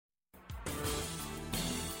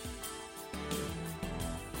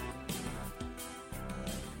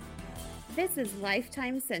This is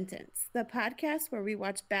Lifetime Sentence, the podcast where we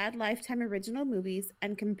watch bad Lifetime original movies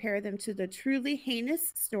and compare them to the truly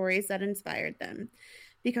heinous stories that inspired them.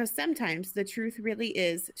 Because sometimes the truth really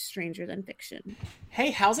is stranger than fiction. Hey,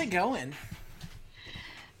 how's it going?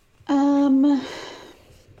 Um,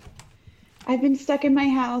 I've been stuck in my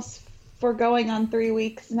house for going on 3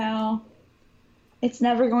 weeks now. It's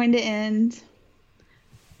never going to end.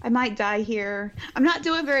 I might die here. I'm not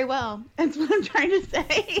doing very well. That's what I'm trying to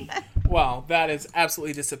say. Well, that is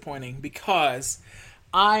absolutely disappointing because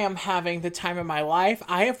I am having the time of my life.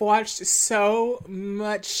 I have watched so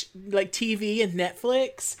much like TV and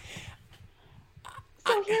Netflix.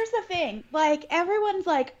 So here's the thing. Like, everyone's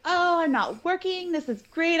like, oh, I'm not working. This is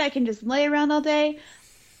great. I can just lay around all day.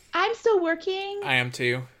 I'm still working I am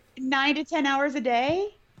too. 9 to 10 hours a day.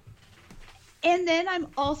 And then I'm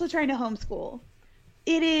also trying to homeschool.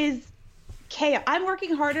 It is chaos. I'm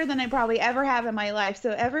working harder than I probably ever have in my life. So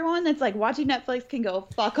everyone that's like watching Netflix can go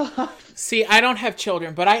fuck off. See, I don't have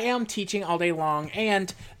children, but I am teaching all day long.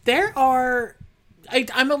 And there are...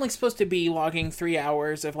 I'm only supposed to be logging 3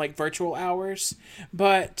 hours of like virtual hours,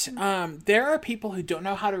 but there are people who don't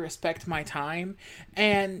know how to respect my time.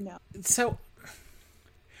 And so...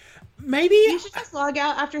 Maybe you should just log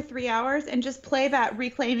out after 3 hours and just play that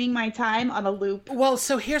Reclaiming My Time on a loop. Well,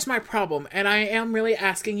 so here's my problem, and I am really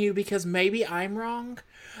asking you because maybe I'm wrong.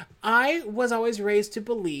 I was always raised to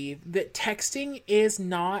believe that texting is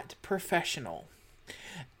not professional.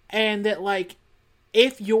 And that, like,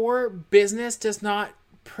 if your business does not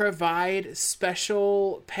provide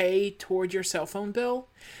special pay toward your cell phone bill,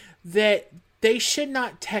 that they should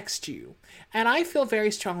not text you. And I feel very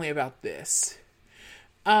strongly about this.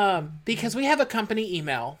 Because we have a company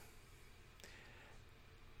email,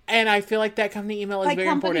 and I feel like that company email is very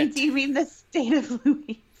important. Do you mean the state of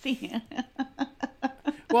Louisiana?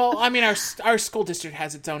 Well, I mean our school district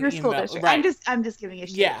has its own email. Right. I'm just giving a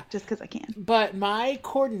shit. Yeah, just because I can. But my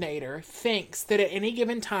coordinator thinks that at any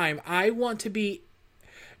given time I want to be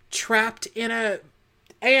trapped in a.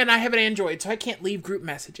 And I have an Android, so I can't leave group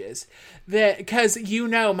messages. That because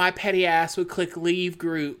my petty ass would click leave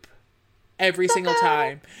group every single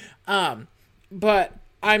time. But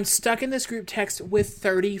I'm stuck in this group text with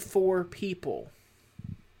 34 people.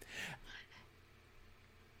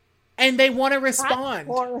 And they want to respond.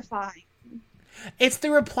 That's horrifying. It's the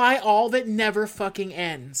reply all that never fucking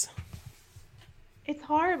ends. It's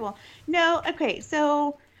horrible. No, okay,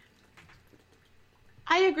 so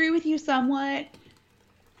I agree with you somewhat.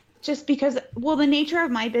 Just because, the nature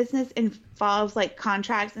of my business involves, like,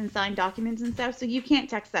 contracts and selling documents and stuff, so you can't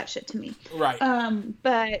text that shit to me. Right.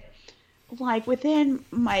 But, like, within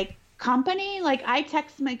my company, like, I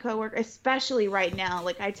text my coworker, especially right now,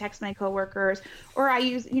 like, I text my coworkers, or I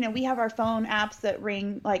use, we have our phone apps that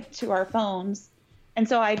ring, like, to our phones, and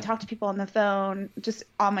so I talk to people on the phone, just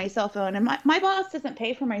on my cell phone, and my boss doesn't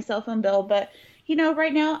pay for my cell phone bill, but,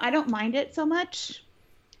 right now, I don't mind it so much.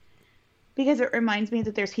 Because it reminds me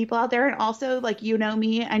that there's people out there. And also, like,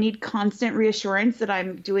 me, I need constant reassurance that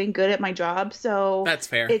I'm doing good at my job. So that's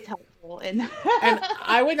fair. It's helpful. And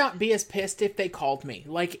I would not be as pissed if they called me.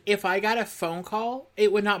 Like, if I got a phone call,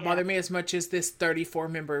 it would not bother me as much as this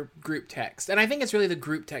 34-member group text. And I think it's really the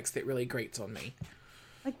group text that really grates on me.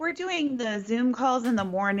 Like, we're doing the Zoom calls in the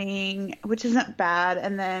morning, which isn't bad.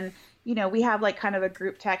 And then... we have like kind of a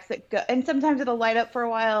group text that and sometimes it'll light up for a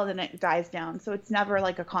while, then it dies down. So it's never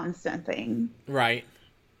like a constant thing. Right.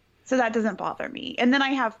 So that doesn't bother me. And then I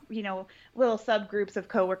have, little subgroups of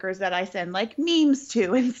coworkers that I send like memes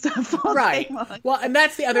to and stuff. Right. Well, and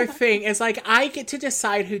that's the other thing is like I get to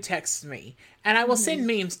decide who texts me, and I will send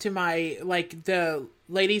memes to my the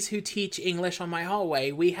ladies who teach English on my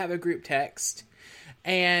hallway. We have a group text.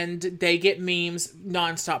 And they get memes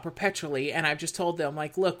nonstop perpetually. And I've just told them,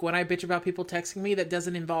 like, look, when I bitch about people texting me, that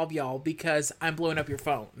doesn't involve y'all because I'm blowing up your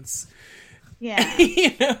phones. Yeah.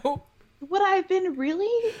 What I've been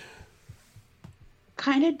really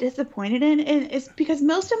kind of disappointed in is because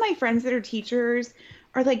most of my friends that are teachers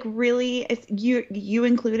are like really, you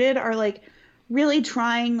included, are like really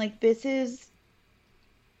trying, like, this is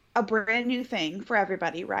a brand new thing for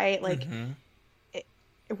everybody, right? Like,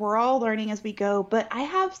 we're all learning as we go, but I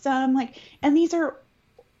have some and these are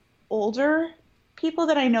older people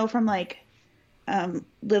that I know from like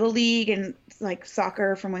Little League and like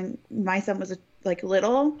soccer from when my son was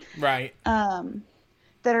little, right? That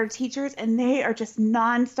are teachers, and they are just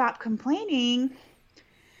nonstop complaining.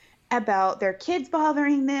 about their kids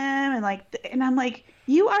bothering them, and I'm like,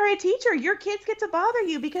 you are a teacher. Your kids get to bother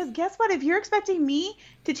you because guess what? If you're expecting me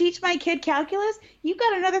to teach my kid calculus, you've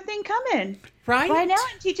got another thing coming. Right. Right now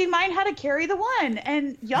I'm teaching mine how to carry the one,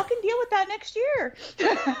 and y'all can deal with that next year.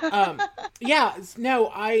 Yeah,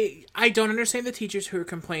 no, I don't understand the teachers who are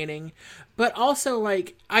complaining, but also,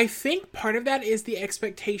 like, I think part of that is the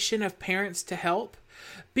expectation of parents to help.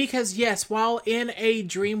 Because yes, while in a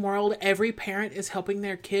dream world, every parent is helping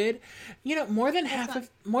their kid, you know, more than half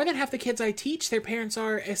the kids I teach, their parents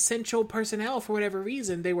are essential personnel for whatever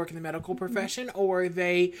reason. They work in the medical profession, or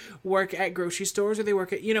they work at grocery stores, or they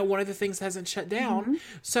work at, you know, one of the things that hasn't shut down.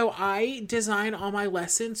 So I design all my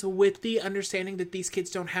lessons with the understanding that these kids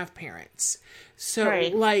don't have parents. So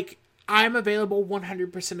like, I'm available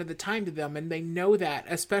 100% of the time to them, and they know that,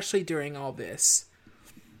 especially during all this.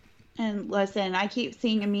 And listen, I keep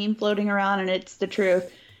seeing a meme floating around, and it's the truth.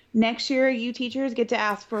 Next year, you teachers get to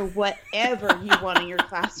ask for whatever you want in your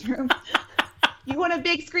classroom. You want a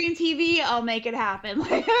big screen TV? I'll make it happen.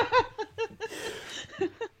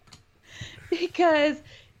 Because,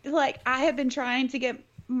 like, I have been trying to get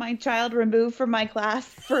my child removed from my class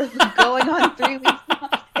for going on 3 weeks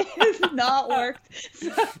now. It has not worked.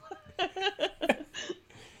 So...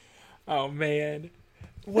 Oh, man.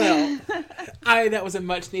 Well, that was a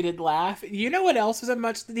much needed laugh. You know what else was a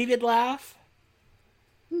much needed laugh?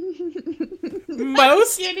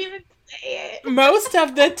 Most I can't even say it. Most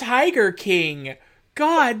of the Tiger King.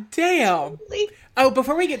 God damn. Oh,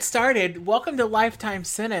 before we get started, welcome to Lifetime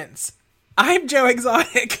Sentence. I'm Joe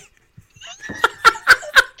Exotic.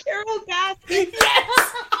 Carol Baskin.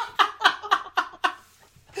 Yes.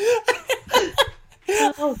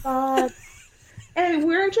 Oh God. And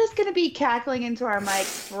we're just going to be cackling into our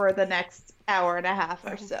mics for the next hour and a half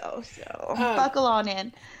or so. So buckle on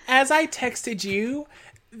in. As I texted you,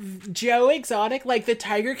 Joe Exotic, like the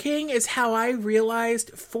Tiger King, is how I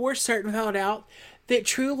realized for certain without a doubt that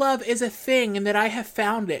true love is a thing and that I have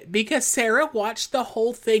found it. Because Sarah watched the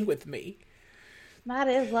whole thing with me. That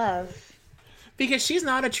is love. Because she's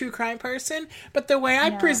not a true crime person, but the way I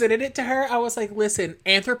presented it to her, I was like, listen,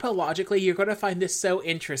 anthropologically, you're going to find this so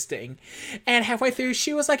interesting. And halfway through,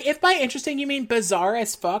 she was like, if by interesting you mean bizarre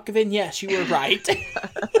as fuck, then yes, you were right.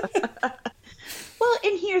 Well,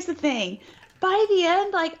 and here's the thing. By the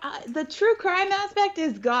end, like, the true crime aspect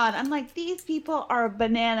is gone. I'm like, these people are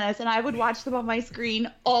bananas, and I would watch them on my screen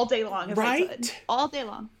all day long if I could. All day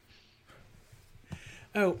long.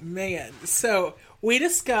 Oh, man. So... we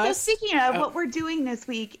discussed... So speaking of, what we're doing this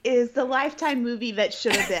week is the Lifetime movie that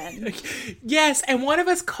should have been. Yes, and one of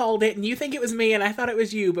us called it, and you think it was me, and I thought it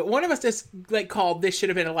was you, but one of us just, like, called this should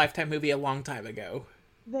have been a Lifetime movie a long time ago.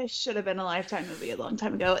 This should have been a Lifetime movie a long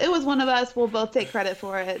time ago. It was one of us. We'll both take credit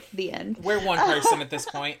for it. The end. We're one person at this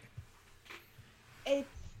point.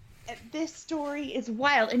 This story is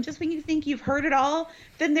wild, and just when you think you've heard it all,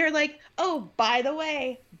 then they're like, oh, by the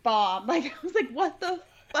way, bomb. Like, I was like, what the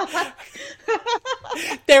fuck?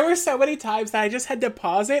 There were so many times that I just had to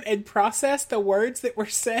pause it and process the words that were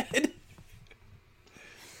said.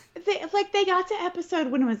 They got to episode,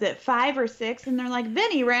 when was it, 5 or 6, and they're like,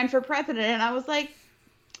 then he ran for president, and I was like,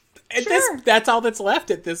 sure. That's all that's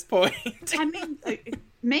left at this point. I mean, it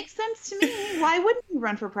makes sense to me. Why wouldn't he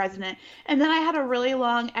run for president? And then I had a really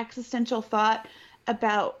long existential thought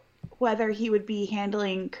about whether he would be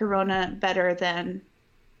handling Corona better than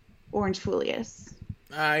Orange Julius.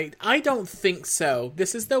 I don't think so.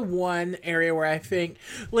 This is the one area where I think,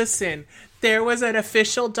 listen, there was an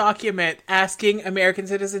official document asking American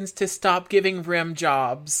citizens to stop giving rim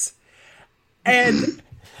jobs. And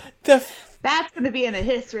that's going to be in the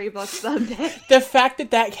history book someday. The fact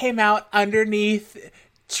that came out underneath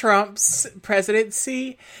Trump's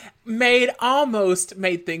presidency almost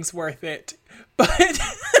made things worth it. But...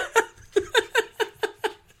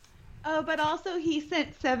 Oh, but also he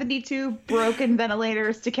sent 72 broken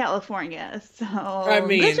ventilators to California. So, I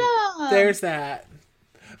mean, good job. There's that.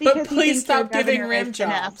 Because but please stop giving rim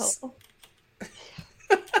jobs.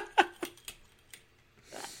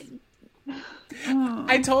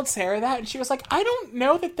 I told Sarah that, and she was like, I don't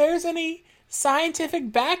know that there's any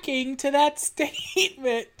scientific backing to that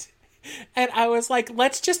statement. And I was like,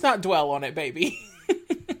 let's just not dwell on it, baby.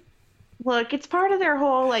 Look, it's part of their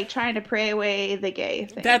whole, like, trying to pray away the gay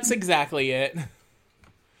thing. That's exactly it.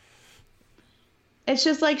 It's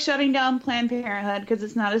just like shutting down Planned Parenthood because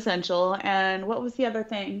it's not essential. And what was the other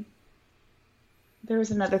thing? There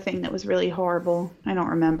was another thing that was really horrible. I don't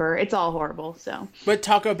remember. It's all horrible, so. But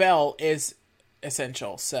Taco Bell is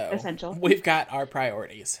essential, so. Essential. We've got our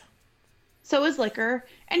priorities. So is liquor.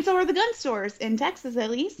 And so are the gun stores, in Texas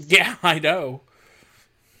at least. Yeah, I know.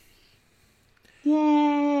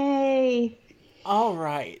 Yay! All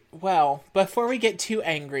right. Well, before we get too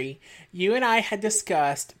angry, you and I had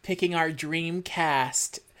discussed picking our dream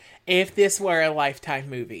cast if this were a Lifetime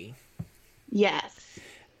movie. Yes.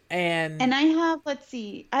 And I have, let's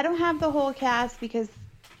see, I don't have the whole cast because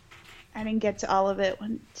I didn't get to all of it.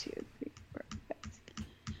 1, 2, 3, 4, 5, 6.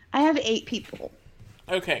 I have 8 people.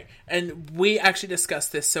 Okay. And we actually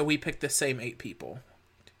discussed this, so we picked the same 8 people.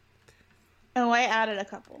 Oh, I added a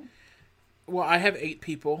couple. Well, I have 8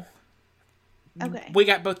 people. Okay. We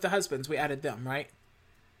got both the husbands. We added them, right?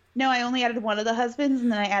 No, I only added one of the husbands,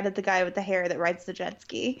 and then I added the guy with the hair that rides the jet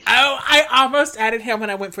ski. Oh, I almost added him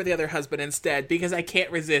and I went for the other husband instead because I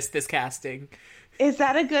can't resist this casting. Is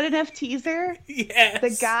that a good enough teaser? Yes.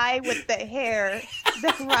 The guy with the hair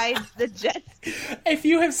that rides the jet ski. If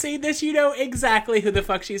you have seen this, you know exactly who the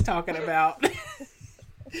fuck she's talking about.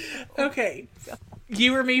 Okay.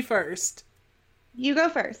 You or me first? You go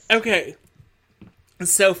first. Okay.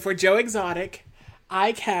 So for Joe Exotic,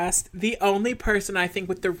 I cast the only person I think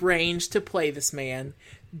with the range to play this man,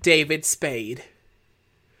 David Spade.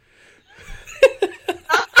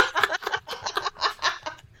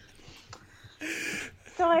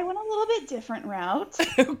 So I went a little bit different route.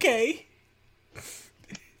 Okay.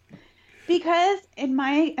 Because in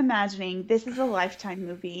my imagining, this is a Lifetime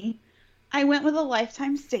movie. I went with a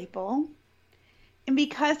Lifetime staple. And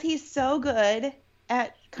because he's so good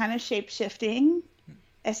at kind of shape-shifting,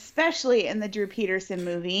 especially in the Drew Peterson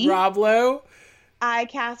movie. Rob Lowe. I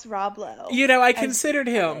cast Rob Lowe. You know, I considered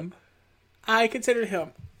him.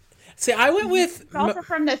 See, I went with... He's also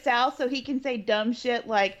from the South, so he can say dumb shit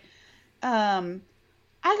like,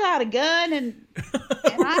 I got a gun and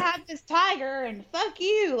I have this tiger and fuck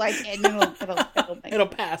you. Like, and it'll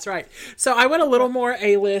pass, right. So I went a little more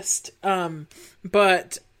A-list,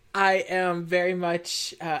 but I am very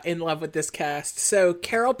much in love with this cast. So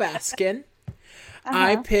Carol Baskin.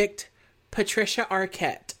 I picked Patricia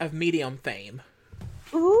Arquette of Medium fame.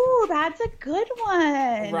 Ooh, that's a good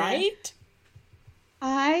one. Right?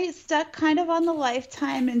 I stuck kind of on the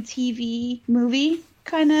Lifetime and TV movie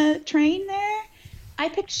kind of train there. I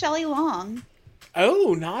picked Shelley Long.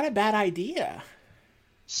 Oh, not a bad idea.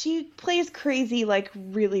 She plays crazy, like,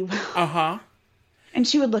 really well. Uh-huh. And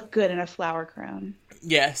she would look good in a flower crown.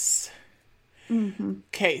 Yes. Mm-hmm.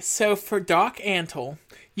 Okay, so for Doc Antle,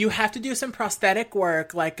 you have to do some prosthetic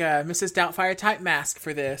work, like a Mrs. Doubtfire type mask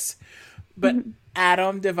for this. But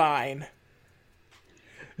Adam Devine.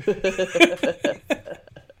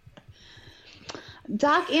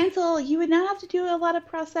 Doc Antle, you would not have to do a lot of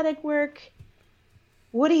prosthetic work.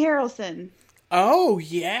 Woody Harrelson. Oh,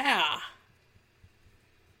 yeah.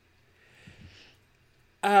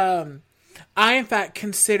 I, in fact,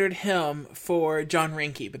 considered him for John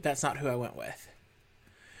Reinke, but that's not who I went with.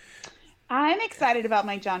 I'm excited about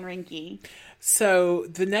my John Reinke. So,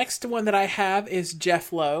 the next one that I have is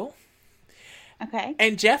Jeff Lowe. Okay.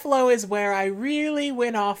 And Jeff Lowe is where I really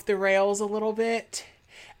went off the rails a little bit.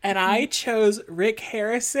 And I chose Rick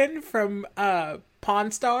Harrison from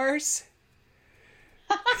Pawn Stars.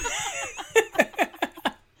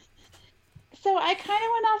 So I kind of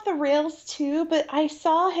went off the rails too, but I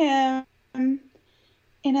saw him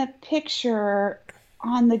in a picture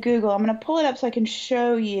on the Google. I'm going to pull it up so I can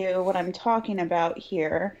show you what I'm talking about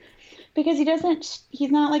here. Because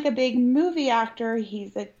he's not like a big movie actor.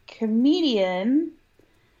 He's a comedian.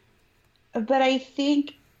 But I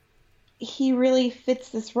think he really fits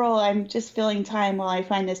this role. I'm just filling time while I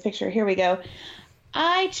find this picture. Here we go.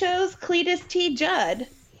 I chose Cletus T. Judd.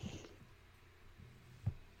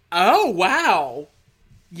 Oh, wow.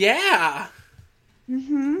 Yeah.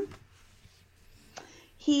 Mm-hmm.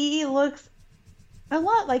 He looks a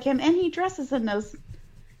lot like him, and he dresses in those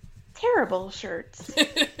terrible shirts.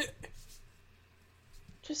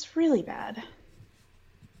 Just really bad.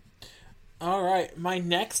 All right. My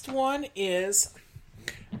next one is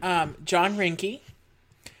John Reinke.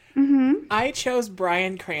 Mm-hmm. I chose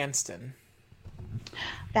Bryan Cranston.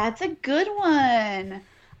 That's a good one.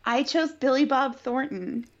 I chose Billy Bob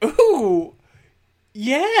Thornton. Ooh.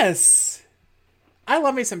 Yes. I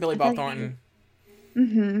love me some Billy Bob Thornton.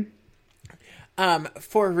 Mm-hmm.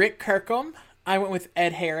 For Rick Kirkham, I went with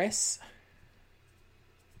Ed Harris.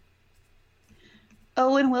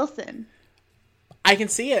 Owen Wilson. I can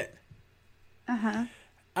see it.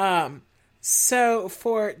 Uh-huh. So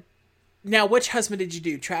for... Now, which husband did you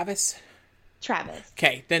do? Travis? Travis.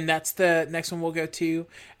 Okay, then that's the next one we'll go to,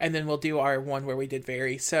 and then we'll do our one where we did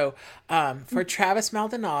Very. So, for Travis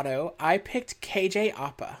Maldonado, I picked KJ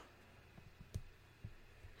Apa.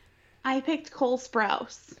 I picked Cole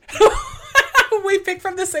Sprouse. We picked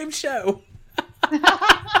from the same show. That's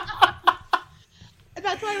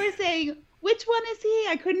why we're saying Which one is he?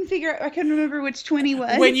 I couldn't remember which twin he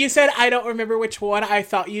was. When you said I don't remember which one, I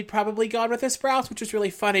thought you'd probably gone with a Sprouse, which was really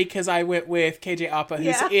funny because I went with KJ Apa,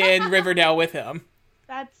 who's in Riverdale with him.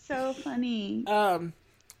 That's so funny. And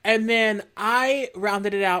then I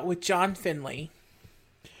rounded it out with John Finley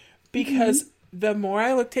because the more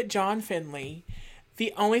I looked at John Finley,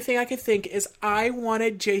 the only thing I could think is I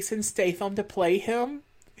wanted Jason Statham to play him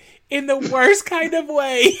in the worst kind of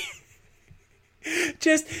way.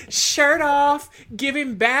 Just shirt off, give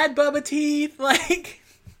him bad Bubba teeth, like.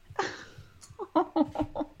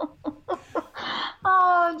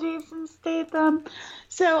 Oh, Jason Statham.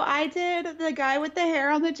 So I did the guy with the hair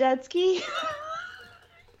on the jet ski.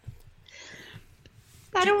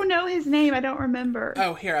 I don't know his name. I don't remember.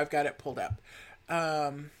 Oh, here, I've got it pulled up.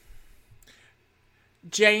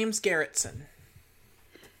 James Garretson.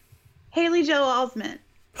 Haley Joel Osment.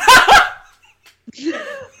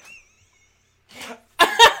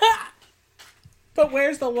 But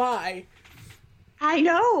where's the lie? I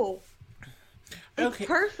know. It's Okay.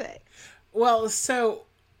 perfect. Well, so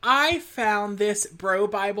I found this Bro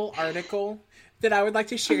Bible article that I would like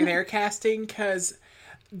to share their casting because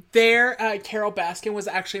their Carol Baskin was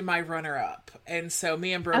actually my runner-up. And so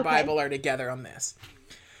me and Bro Bible are together on this.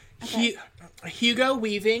 Okay. Hugo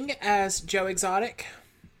Weaving as Joe Exotic.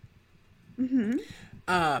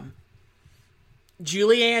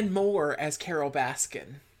 Julianne Moore as Carol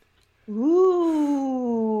Baskin.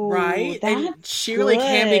 Ooh. Right? And she really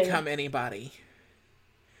can become anybody.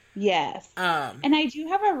 Yes. And I do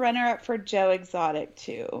have a runner-up for Joe Exotic,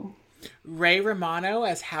 too. Ray Romano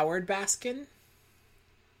as Howard Baskin.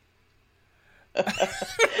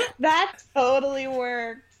 That totally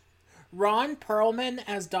works. Ron Perlman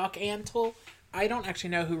as Doc Antle. I don't actually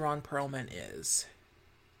know who Ron Perlman is.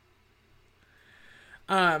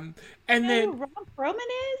 And then Ron Perlman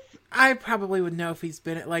is? I probably would know if he's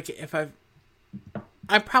been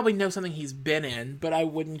I probably know something he's been in, but I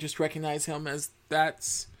wouldn't just recognize him as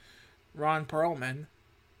that's Ron Perlman.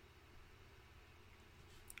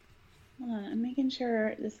 Hold on, I'm making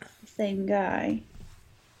sure this is the same guy.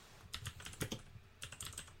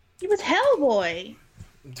 He was Hellboy.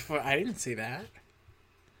 I didn't see that.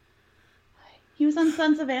 He was on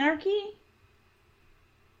Sons of Anarchy?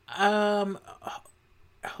 Hold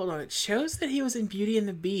on. It shows that he was in Beauty and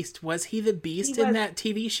the Beast. Was he the Beast in that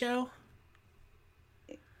TV show?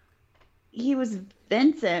 He was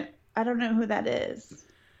Vincent. I don't know who that is.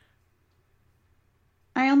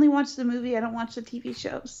 I only watch the movie. I don't watch the TV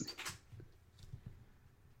shows.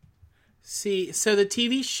 See, so the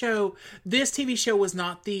TV show, this TV show was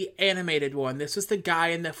not the animated one. This was the guy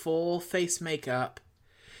in the full face makeup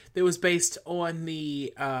that was based on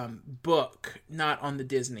the book, not on the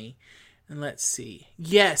Disney. And let's see.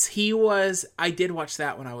 Yes, he was. I did watch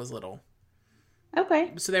that when I was little.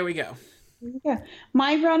 Okay. So there we go. Yeah.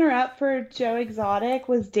 My runner-up for Joe Exotic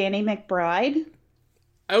was Danny McBride.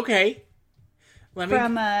 Okay.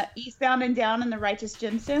 From Eastbound and Down and the Righteous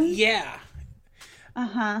Gemstones. Yeah.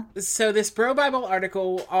 Uh-huh. So this Bro Bible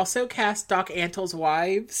article also cast Doc Antle's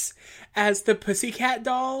wives as the Pussycat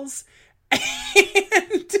Dolls.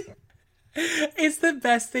 And it's the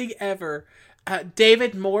best thing ever.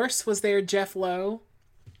 David Morse was there, Jeff Lowe.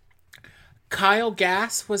 Kyle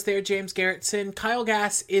Gass was there, James Garretson. Kyle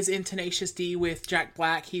Gass is in Tenacious D with Jack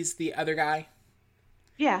Black. He's the other guy.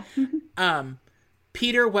 Yeah.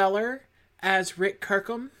 Peter Weller as Rick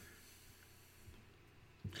Kirkham.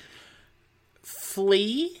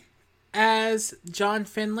 Flea as John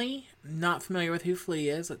Finley. Not familiar with who Flea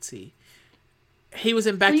is. Let's see. He was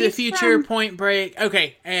in Back to the Future, Point Break.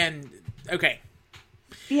 Okay.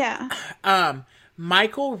 Yeah.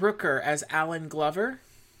 Michael Rooker as Alan Glover.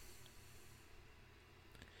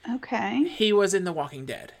 Okay. He was in The Walking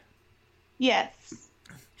Dead. Yes.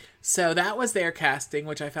 So that was their casting,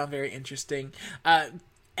 which I found very interesting. Ed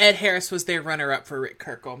Harris was their runner-up for Rick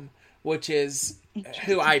Kirkham, which is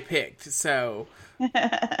who I picked. So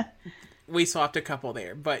we swapped a couple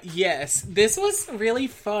there. But yes, this was really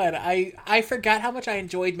fun. I forgot how much I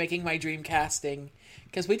enjoyed making my dream casting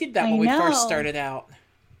because we did that when we first started out.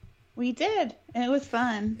 We did, and it was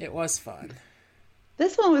fun. It was fun.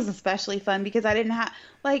 This one was especially fun because I didn't have,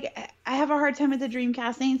 I have a hard time with the dream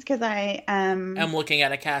castings because I'm looking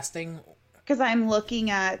at a casting. Because I'm looking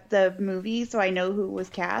at the movie, so I know who was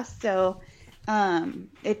cast. So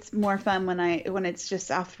it's more fun when it's just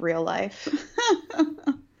off real life.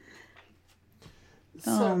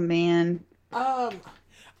 Oh, man.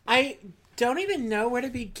 I don't even know where to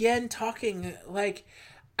begin talking.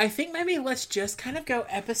 I think maybe let's just kind of go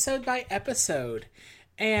episode by episode.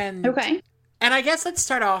 Okay. And I guess let's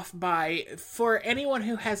start off by, for anyone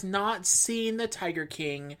who has not seen The Tiger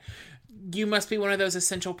King, you must be one of those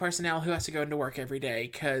essential personnel who has to go into work every day,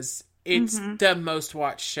 because it's the most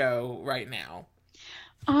watched show right now.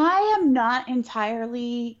 I am not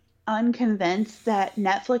entirely unconvinced that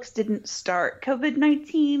Netflix didn't start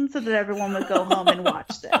COVID-19 so that everyone would go home and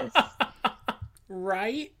watch this.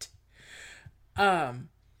 Right?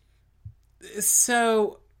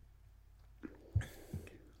 So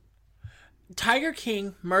Tiger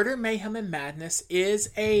King, Murder, Mayhem, and Madness is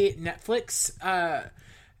a Netflix I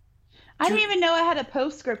didn't even know I had a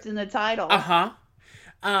postscript in the title.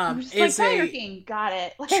 Is like Tiger King. Got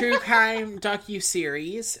it. true crime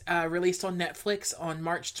docuseries released on Netflix on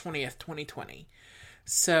March 20th, 2020.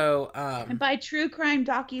 So, and by true crime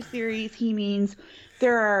docuseries, he means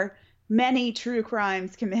there are many true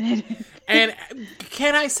crimes committed. And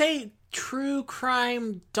can I say true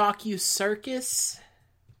crime docu-circus?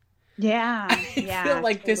 Yeah. I feel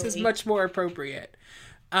like this is much more appropriate.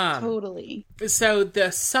 Totally. So the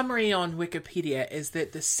summary on Wikipedia is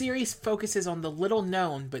that the series focuses on the little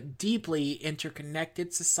known but deeply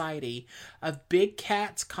interconnected society of big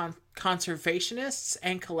cats, conservationists,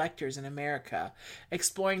 and collectors in America,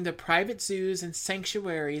 exploring the private zoos and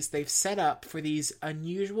sanctuaries they've set up for these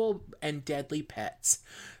unusual and deadly pets.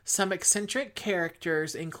 Some eccentric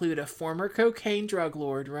characters include a former cocaine drug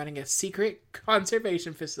lord running a secret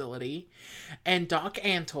conservation facility, and Doc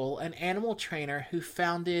Antle, an animal trainer who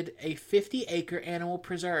founded a 50-acre animal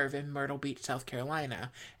preserve in Myrtle Beach, South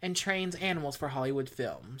Carolina, and trains animals for Hollywood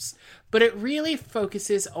films. But it really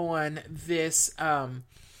focuses on this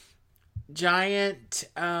giant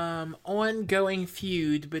ongoing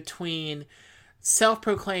feud between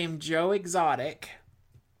self-proclaimed Joe Exotic,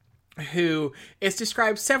 who is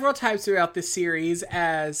described several times throughout the series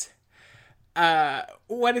as a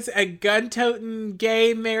gun-toting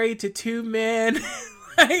gay married to two men.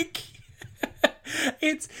 Like,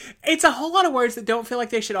 it's a whole lot of words that don't feel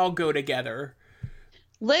like they should all go together.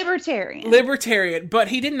 Libertarian, but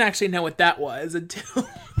he didn't actually know what that was until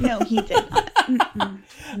no, he did not.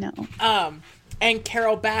 No. And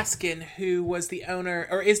Carol Baskin, who was the owner,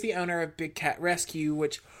 or is the owner of Big Cat Rescue,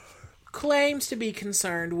 which claims to be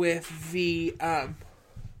concerned with the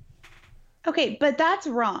Okay, but that's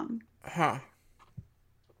wrong.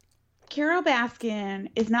 Carol Baskin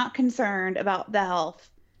is not concerned about the health.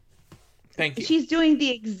 Thank you. She's doing the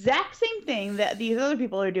exact same thing that these other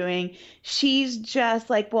people are doing. She's just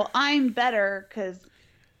like, well, I'm better because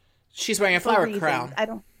she's wearing a flower crown.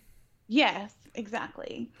 Yes,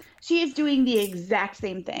 exactly. She is doing the exact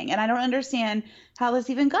same thing. And I don't understand how this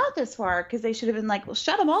even got this far, because they should have been like, well,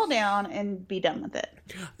 shut them all down and be done with it.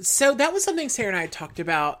 So that was something Sarah and I talked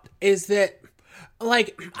about, is that,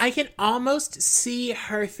 like, I can almost see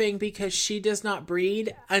her thing because she does not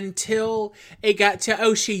breed, until it got to,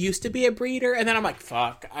 oh, she used to be a breeder. And then I'm like,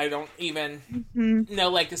 fuck, I don't even know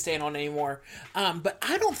leg to stand on anymore. But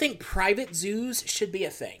I don't think private zoos should be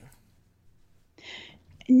a thing.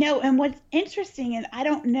 No, and what's interesting, and I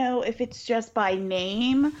don't know if it's just by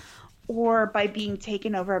name or by being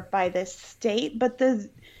taken over by the state, but the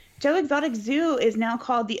Joe Exotic Zoo is now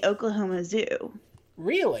called the Oklahoma Zoo.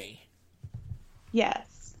 Really?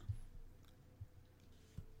 Yes.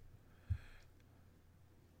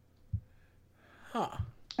 Huh.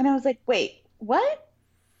 And I was like, wait, what?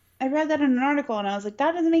 I read that in an article and I was like,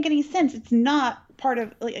 that doesn't make any sense. It's not part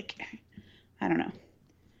of, like, I don't know.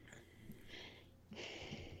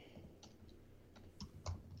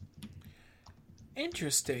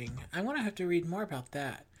 Interesting. I'm going to have to read more about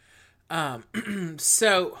that.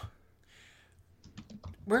 So,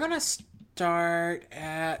 we're going to start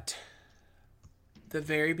at the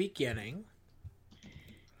very beginning.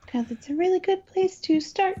 Because it's a really good place to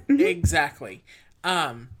start. Exactly.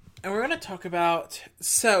 And we're going to talk about...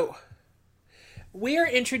 So, we are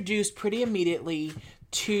introduced pretty immediately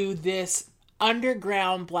to this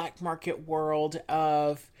underground black market world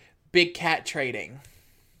of big cat trading.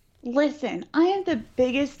 Listen, I am the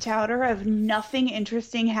biggest touter of nothing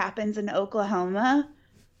interesting happens in Oklahoma.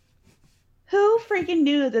 Who freaking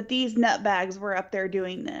knew that these nutbags were up there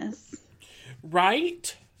doing this?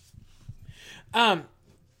 Right?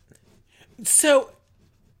 So,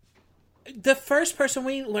 the first person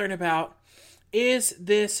we learn about is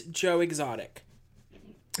this Joe Exotic.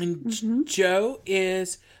 And Joe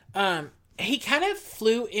is, he kind of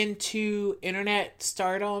flew into internet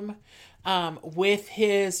stardom with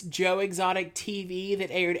his Joe Exotic TV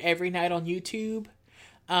that aired every night on YouTube.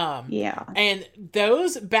 Yeah. And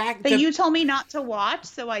those back... But you told me not to watch,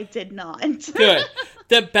 so I did not. Good.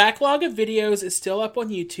 The backlog of videos is still up on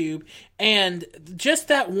YouTube, and just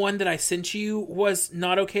that one that I sent you was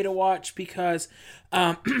not okay to watch because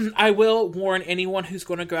I will warn anyone who's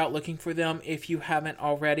going to go out looking for them if you haven't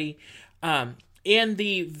already. In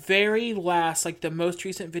the very last, like the most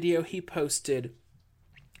recent video he posted,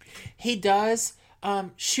 he does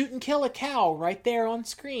shoot and kill a cow right there on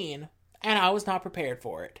screen. And I was not prepared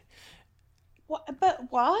for it. What,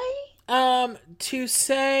 but why? To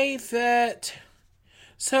say that...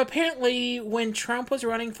 So apparently, when Trump was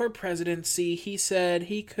running for presidency, he said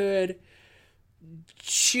he could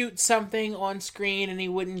shoot something on screen and he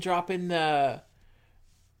wouldn't drop in the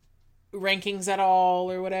rankings at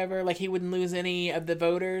all or whatever. Like, he wouldn't lose any of the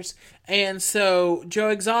voters. And so Joe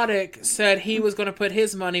Exotic said he was going to put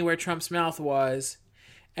his money where Trump's mouth was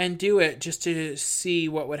and do it just to see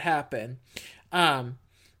what would happen.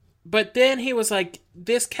 But then he was like,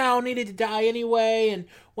 this cow needed to die anyway, and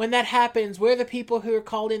when that happens, we're the people who are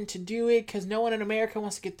called in to do it, because no one in America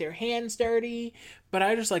wants to get their hands dirty. But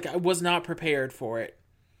I was not prepared for it.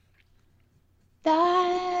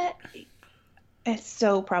 That is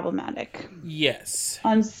so problematic. Yes.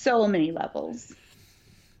 On so many levels.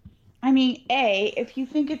 I mean, if you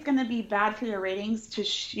think it's going to be bad for your ratings to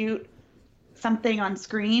shoot something on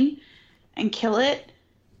screen and kill it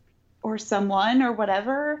or someone or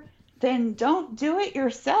whatever, then don't do it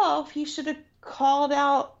yourself. He should have called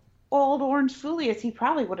out old Orange Julius. He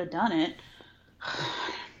probably would have done it.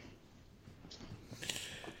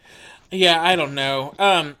 Yeah, I don't know.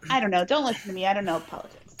 I don't know. Don't listen to me. I don't know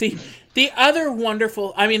politics. The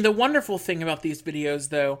wonderful thing about these videos,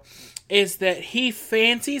 though, is that he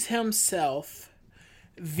fancies himself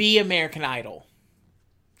the American Idol.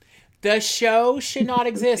 The show should not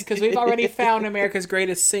exist because we've already found America's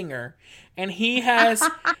Greatest Singer. And he has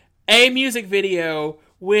a music video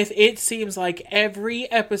with, it seems like,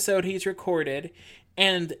 every episode he's recorded.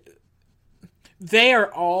 And they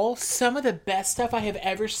are all some of the best stuff I have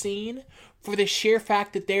ever seen for the sheer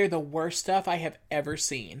fact that they're the worst stuff I have ever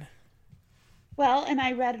seen. Well, and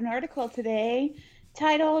I read an article today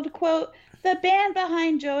titled, quote, "The band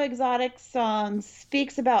behind Joe Exotic's songs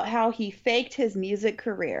speaks about how he faked his music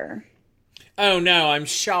career." Oh no, I'm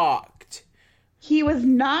shocked. He was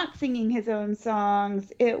not singing his own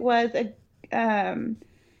songs. It was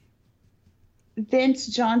Vince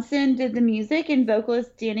Johnson did the music and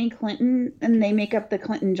vocalist Danny Clinton, and they make up the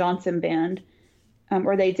Clinton Johnson band.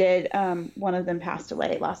 Or they did. One of them passed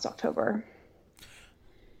away last October.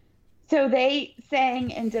 So they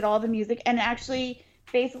sang and did all the music, and actually,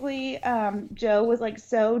 basically, Joe was like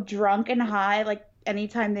so drunk and high, like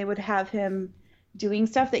anytime they would have him doing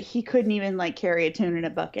stuff, that he couldn't even like carry a tune in a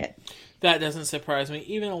bucket. That doesn't surprise me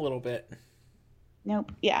even a little bit.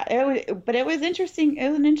 Nope. Yeah, it was interesting. It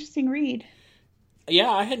was an interesting read.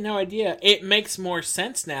 Yeah, I had no idea. It makes more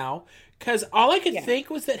sense now, because all I could think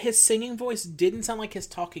was that his singing voice didn't sound like his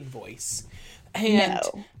talking voice. And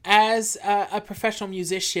as a professional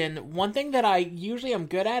musician, one thing that I usually am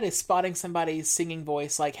good at is spotting somebody's singing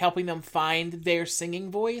voice, like helping them find their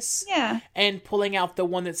singing voice. Yeah. And pulling out the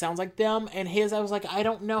one that sounds like them. And his, I was like, I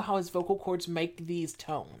don't know how his vocal cords make these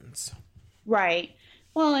tones. Right.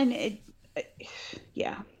 Well, and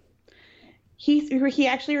yeah. He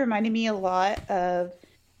actually reminded me a lot of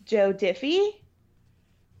Joe Diffie.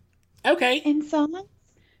 Okay. In songs,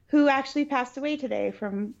 who actually passed away today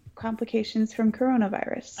from complications from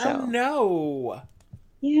coronavirus. So. Oh no.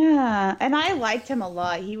 Yeah, and I liked him a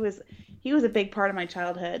lot. He was a big part of my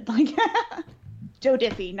childhood. Like Joe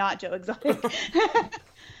Diffie, not Joe Exotic.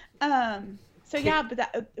 So yeah,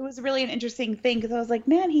 but it was really an interesting thing because I was like,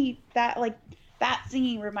 man, that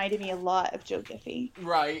singing reminded me a lot of Joe Diffie.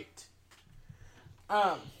 Right.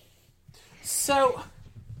 So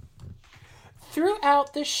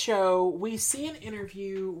throughout the show, we see an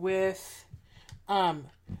interview with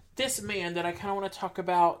this man that I kind of want to talk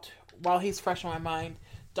about while he's fresh on my mind,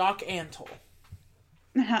 Doc Antle.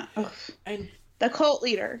 And the cult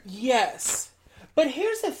leader. Yes. But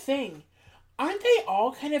here's the thing. Aren't they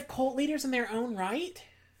all kind of cult leaders in their own right?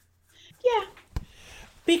 Yeah.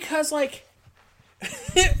 Because, like,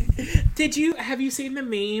 have you seen the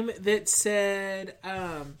meme that said,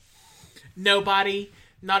 nobody,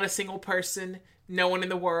 not a single person, no one in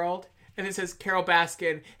the world? And it says Carol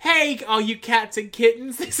Baskin, hey, all you cats and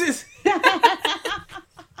kittens, this is...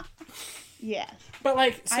 Yes. But,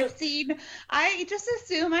 like... So, I just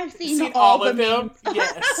assume I've seen all of them.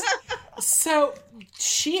 Yes. So,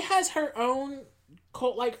 she has her own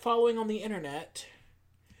cult-like following on the internet.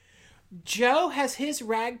 Joe has his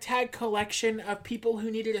ragtag collection of people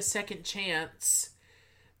who needed a second chance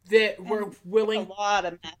that were willing. A lot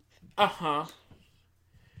of meth. Uh-huh.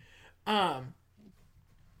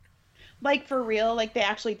 Like, for real, like, they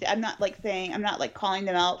actually, I'm not like calling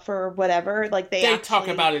them out for whatever, like, they actually talk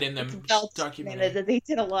about it in the documentary. That they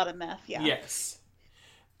did a lot of meth, yeah. Yes.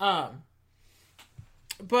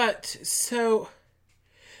 But, so,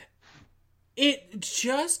 it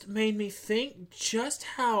just made me think just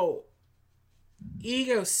how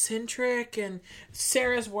egocentric, and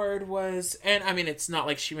Sarah's word was, and I mean, it's not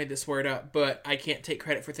like she made this word up, but I can't take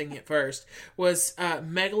credit for thinking it first, was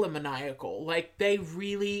megalomaniacal. Like, they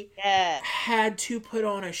really had to put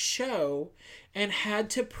on a show and had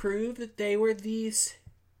to prove that they were these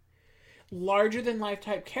larger than life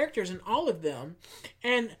type characters in all of them.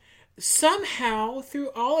 And somehow, through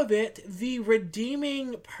all of it, the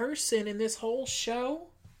redeeming person in this whole show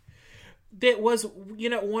that was,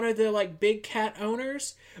 one of the, like, big cat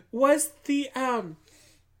owners was the,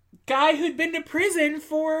 guy who'd been to prison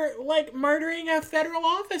for, like, murdering a federal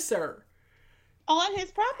officer. On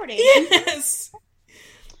his property. Yes!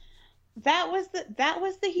 That was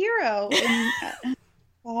the hero. And,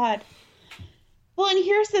 God. Well, and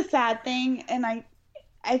here's the sad thing, and I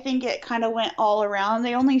think it kind of went all around.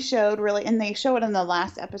 They only showed really, and they show it in the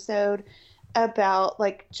last episode, about,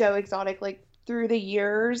 like, Joe Exotic, like, through the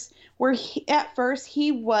years, where at first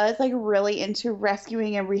he was, like, really into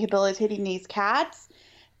rescuing and rehabilitating these cats,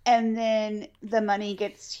 and then the money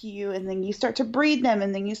gets to you, and then you start to breed them,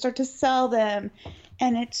 and then you start to sell them,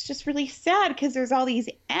 and it's just really sad because there's all these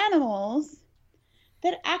animals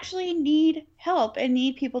that actually need help and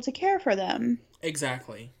need people to care for them.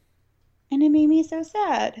 Exactly. And it made me so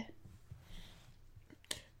sad.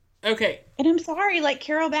 Okay. And I'm sorry, like,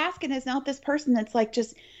 Carol Baskin is not this person that's, like,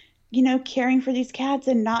 just, caring for these cats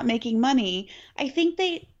and not making money. I think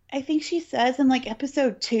she says in, like,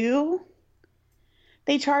 episode 2,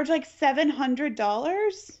 they charge, like,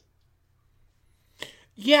 $700.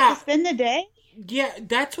 Yeah. To spend the day? Yeah,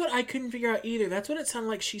 that's what I couldn't figure out either. That's what it sounded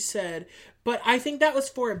like she said. But I think that was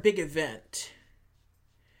for a big event.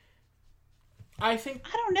 I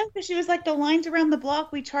don't know, because she was like, the lines around the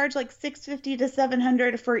block, we charge like $650 to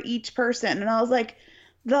 $700 for each person. And I was like,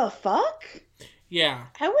 the fuck? Yeah.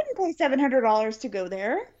 I wouldn't pay $700 to go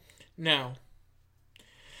there. No.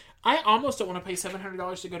 I almost don't want to pay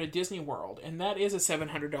 $700 to go to Disney World, and that is a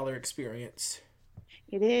 $700 experience.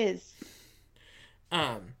 It is.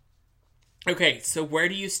 Okay, so where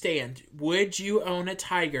do you stand? Would you own a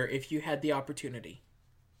tiger if you had the opportunity?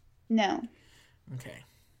 No. Okay.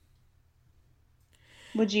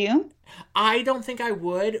 Would you? I don't think I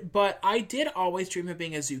would, but I did always dream of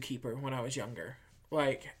being a zookeeper when I was younger.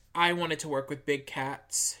 Like, I wanted to work with big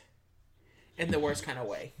cats in the worst kind of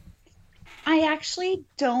way. I actually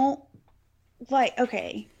don't like,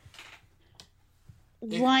 okay.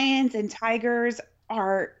 Lions and tigers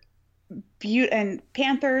are and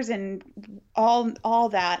panthers and all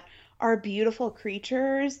that are beautiful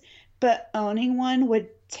creatures, but owning one would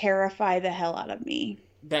terrify the hell out of me.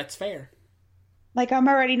 That's fair. Like, I'm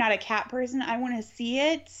already not a cat person. I want to see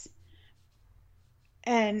it.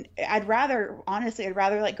 And I'd rather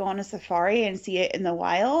like go on a safari and see it in the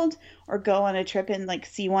wild, or go on a trip and like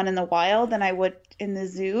see one in the wild than I would in the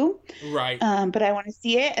zoo. Right. But I want to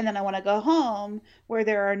see it, and then I want to go home where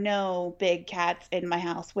there are no big cats in my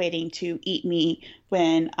house waiting to eat me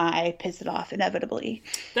when I piss it off inevitably.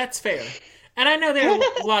 That's fair. And I know there are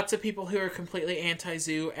lots of people who are completely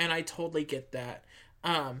anti-zoo, and I totally get that.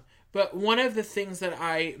 But one of the things that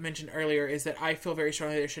I mentioned earlier is that I feel very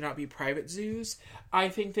strongly there should not be private zoos. I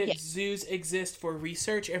think that zoos exist for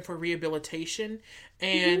research and for rehabilitation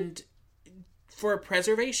and for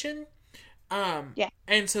preservation. And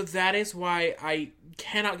so that is why I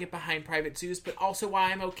cannot get behind private zoos, but also why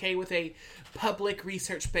I'm okay with a public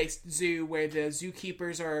research-based zoo where the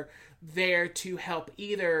zookeepers are there to help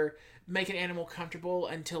either make an animal comfortable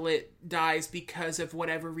until it dies because of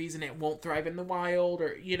whatever reason it won't thrive in the wild,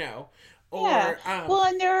 or well,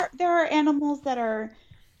 and there are animals that are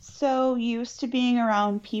so used to being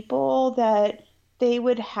around people that they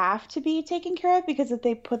would have to be taken care of, because if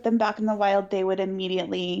they put them back in the wild, they would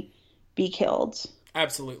immediately be killed.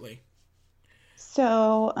 Absolutely.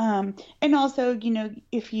 So, and also,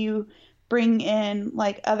 if you bring in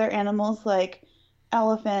like other animals like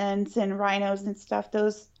elephants and rhinos and stuff,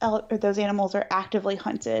 those animals are actively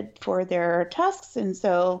hunted for their tusks, and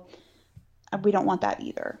so we don't want that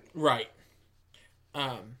either. Right.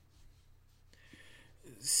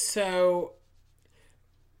 So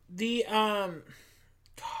the God,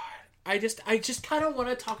 I just kind of want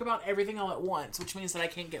to talk about everything all at once, which means that I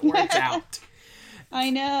can't get words out.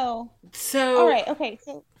 I know. So all right, okay,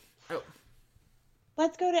 so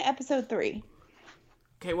let's go to episode 3.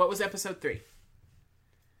 Okay, what was episode 3?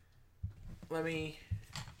 Let me...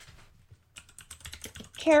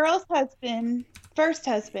 Carol's husband, first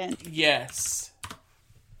husband. Yes.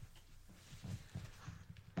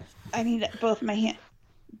 I need both my hands.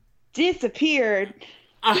 Disappeared.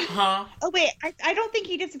 Uh-huh. Oh, wait. I don't think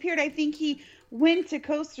he disappeared. I think he went to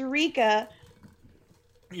Costa Rica.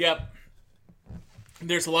 Yep.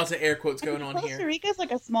 There's lots of air quotes going on here. Costa Rica's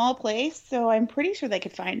like a small place, so I'm pretty sure they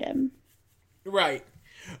could find him. Right.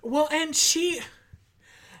 Well, and some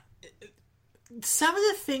of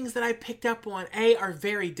the things that I picked up on, are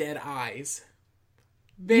very dead eyes.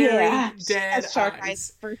 Very dead shark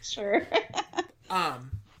eyes. For sure.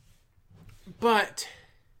 But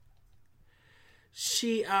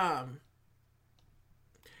she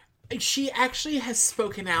actually has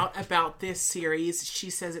spoken out about this series.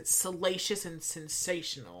 She says it's salacious and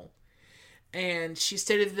sensational. And she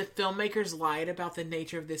stated that the filmmakers lied about the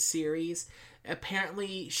nature of this series.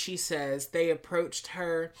 Apparently, she says, they approached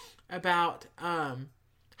her about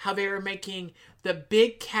how they were making the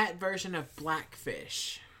big cat version of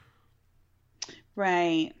Blackfish.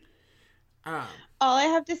 Right. All I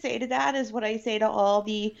have to say to that is what I say to all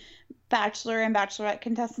the Bachelor and Bachelorette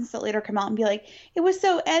contestants that later come out and be like, it was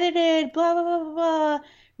so edited, blah, blah, blah, blah, blah.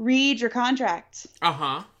 Read your contract.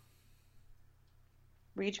 Uh-huh.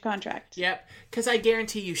 Read your contract. Yep. Because I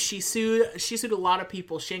guarantee you, she sued a lot of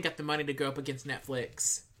people. She ain't got the money to go up against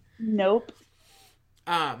Netflix. Nope.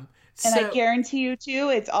 And I guarantee you, too,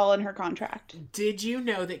 it's all in her contract. Did you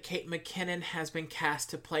know that Kate McKinnon has been cast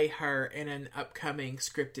to play her in an upcoming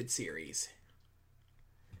scripted series?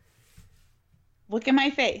 Look at my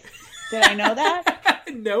face. Did I know that?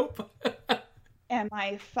 Nope. Am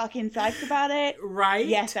I fucking psyched about it? Right?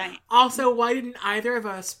 Yes, I am. Also, why didn't either of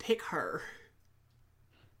us pick her?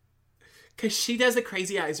 Because she does the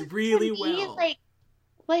crazy eyes really well.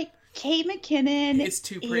 Like Kate McKinnon is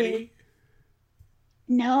too pretty.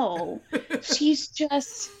 No. she's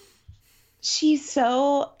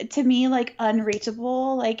so, to me, like,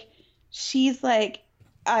 unreachable. Like, she's like,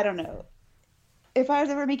 I don't know. If I was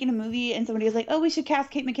ever making a movie and somebody was like, oh, we should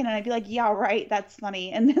cast Kate McKinnon, I'd be like, yeah, right, that's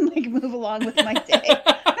funny. And then, like, move along with my day.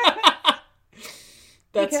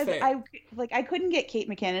 That's because fair. I couldn't get Kate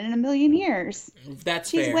McKinnon in a million years.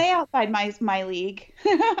 She's way outside my league.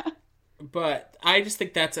 But I just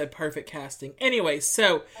think that's a perfect casting. Anyway,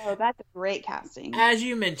 so... Oh, that's a great casting. As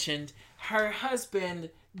you mentioned, her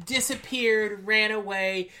husband disappeared, ran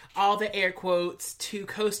away, all the air quotes, to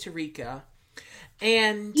Costa Rica.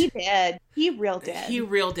 And... He did. He real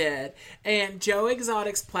did. And Joe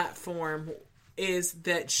Exotic's platform is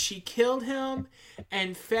that she killed him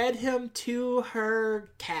and fed him to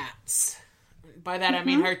her cats. By that I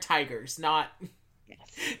mean her tigers, not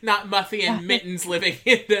Muffy and Mittens living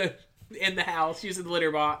in the house using the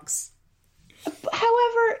litter box.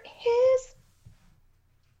 However,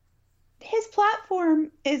 his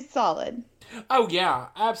platform is solid. Oh yeah,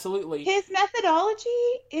 absolutely. His methodology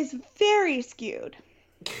is very skewed.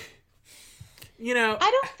 You know,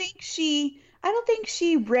 I don't think she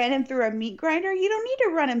ran him through a meat grinder. You don't need to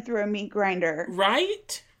run him through a meat grinder.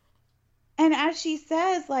 Right? And as she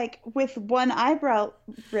says, like, with one eyebrow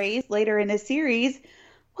raised later in the series,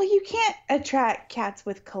 well, you can't attract cats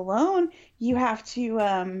with cologne. You have to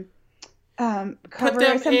cover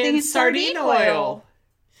them something in sardine oil.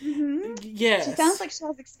 Mm-hmm. Yes. She sounds like she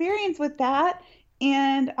has experience with that.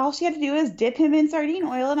 And all she had to do is dip him in sardine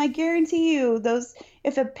oil. And I guarantee you,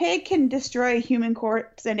 if a pig can destroy a human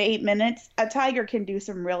corpse in 8 minutes, a tiger can do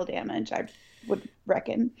some real damage, I would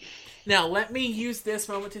reckon. Now, let me use this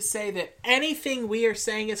moment to say that anything we are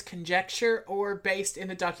saying is conjecture or based in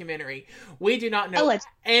the documentary. We do not know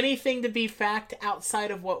anything to be fact outside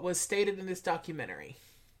of what was stated in this documentary.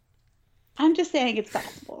 I'm just saying it's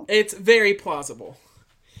possible. It's very plausible.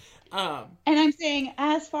 And I'm saying,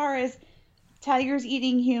 as far as tigers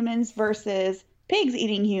eating humans versus pigs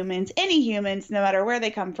eating humans, any humans, no matter where they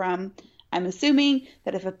come from, I'm assuming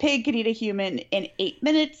that if a pig can eat a human in 8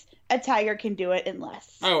 minutes, a tiger can do it in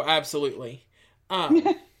less. Oh, absolutely.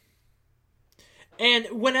 And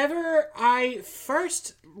whenever I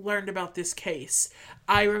first learned about this case,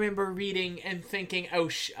 I remember reading and thinking,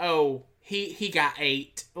 he got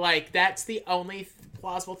 8. Like, that's the only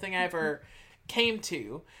plausible thing I ever came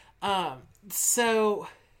to. So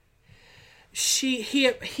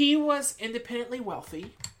he was independently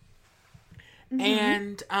wealthy. Mm-hmm.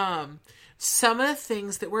 And some of the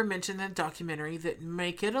things that were mentioned in the documentary that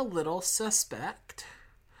make it a little suspect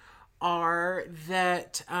are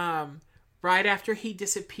that right after he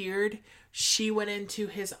disappeared, she went into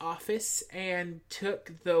his office and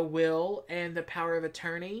took the will and the power of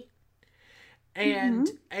attorney. and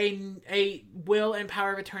a will and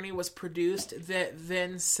power of attorney was produced that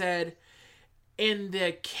then said, in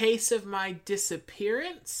the case of my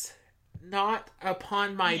disappearance, not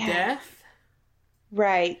upon my death.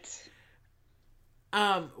 Right.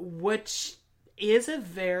 Which is a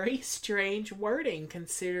very strange wording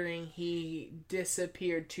considering he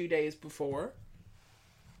disappeared 2 days before.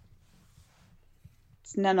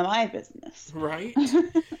 It's none of my business. Right.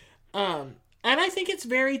 And I think it's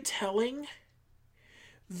very telling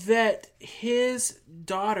that his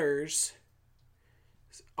daughters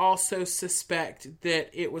also suspect that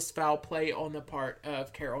it was foul play on the part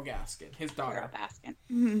of Carol Baskin, his daughter. Carol Baskin.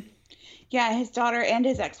 Mm-hmm. Yeah, his daughter and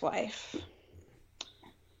his ex-wife.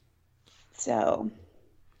 So.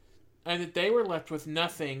 And that they were left with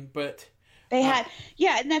nothing, but... They had...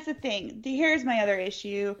 Yeah, and that's the thing. Here's my other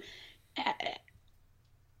issue.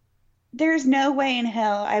 There's no way in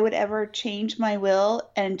hell I would ever change my will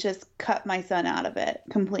and just cut my son out of it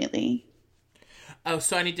completely. Oh,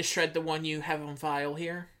 so I need to shred the one you have on file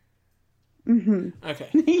here? Mm-hmm. Okay.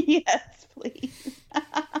 Yes, please.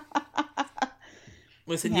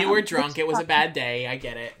 Listen, you were drunk. It was a bad day. I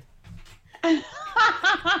get it.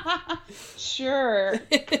 Sure.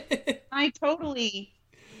 I totally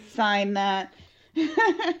sign that.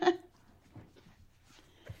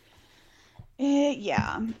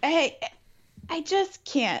 Yeah. I just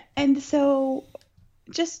can't. And so,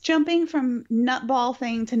 just jumping from nutball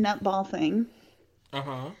thing to nutball thing.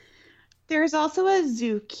 Uh-huh. There's also a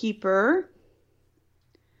zookeeper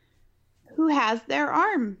who has their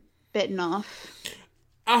arm bitten off.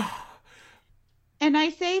 Oh. And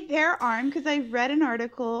I say their arm because I read an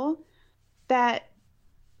article that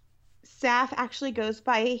Saf actually goes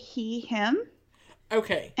by he, him.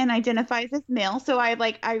 Okay. And identifies as male. So I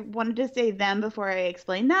wanted to say them before I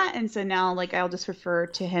explained that. And so now I'll just refer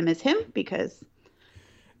to him as him because,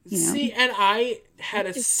 See, and I had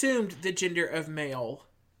assumed the gender of male.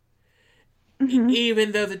 Mm-hmm.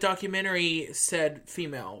 Even though the documentary said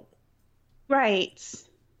female. Right.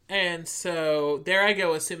 And so there I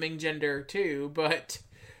go assuming gender too, but...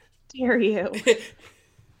 Dare you.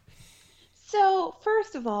 So,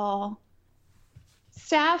 first of all,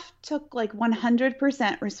 Saf took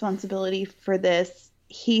 100% responsibility for this.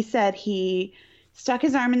 He said he stuck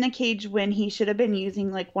his arm in the cage when he should have been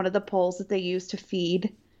using one of the poles that they use to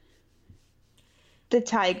feed the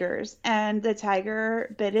tigers, and the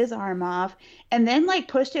tiger bit his arm off and then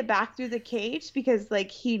pushed it back through the cage because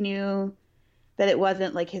he knew that it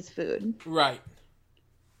wasn't his food. Right.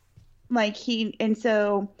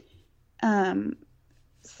 So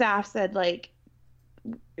Saf said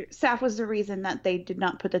Saf was the reason that they did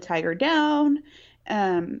not put the tiger down.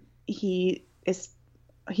 He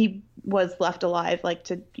was left alive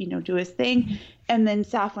to do his thing, and then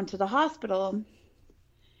Saf went to the hospital.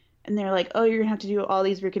 And they're like, oh, you're going to have to do all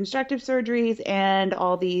these reconstructive surgeries and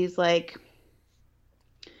all these, therapies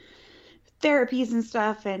and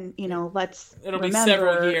stuff. And, It'll remember, be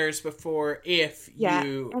several years before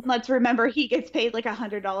And let's remember he gets paid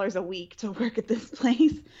 $100 a week to work at this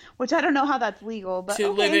place, which I don't know how that's legal. But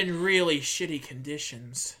live in really shitty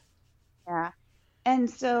conditions. Yeah. And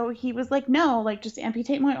so he was like, no, just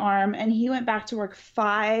amputate my arm. And he went back to work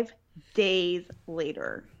 5 days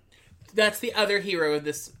later. That's the other hero of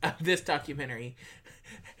this documentary.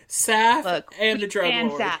 Saf and the drug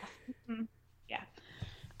lord. Saf. Mm-hmm. Yeah.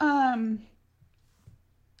 I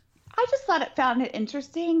just found it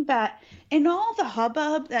interesting that in all the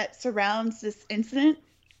hubbub that surrounds this incident,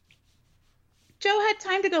 Joe had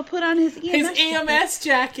time to go put on his EMS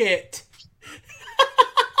jacket.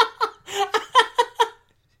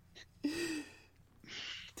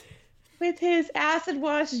 With his acid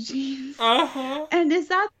wash jeans. Uh-huh. And is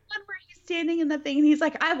that the one where he's standing in the thing and he's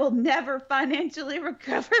like, I will never financially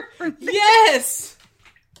recover from this? Yes!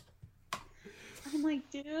 I'm like,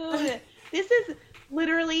 dude, this is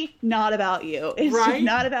literally not about you. It's right? just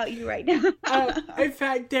not about you right now. In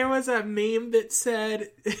fact, there was a meme that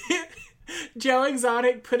said Joe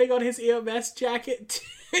Exotic putting on his EMS jacket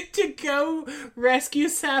to go rescue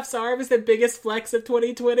Saf's arm is the biggest flex of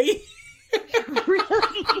 2020.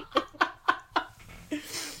 Really?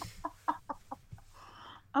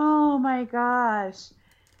 Oh my gosh.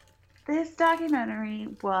 This documentary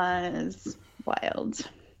was wild.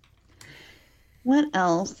 What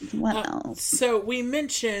else? So we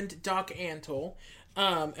mentioned Doc Antle,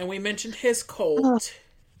 and we mentioned his cult.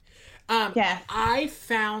 Yeah. I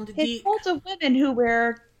found his cult of women who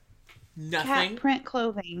wear nothing cat print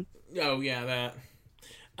clothing. Oh yeah, that.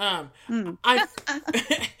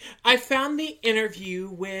 I found the interview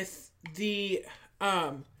with the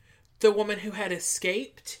woman who had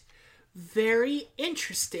escaped, very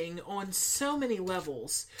interesting on so many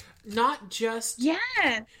levels. Not just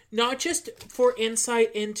for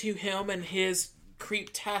insight into him and his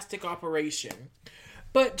creeptastic operation,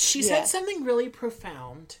 but she said something really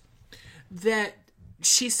profound, that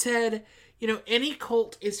she said, you know, any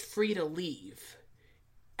cult is free to leave.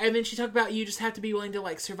 And then she talked about you just have to be willing to,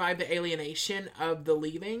 like, survive the alienation of the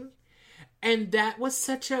leaving. And that was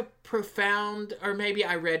such a profound, or maybe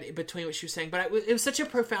I read between what she was saying, but it was such a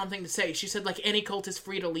profound thing to say. She said, like, any cult is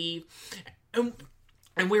free to leave.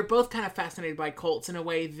 And we're both kind of fascinated by cults in a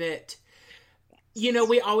way that, you know,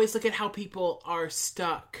 we always look at how people are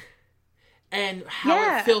stuck and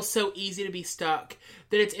how it feels so easy to be stuck,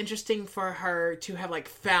 that it's interesting for her to have, like,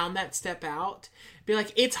 found that step out. Be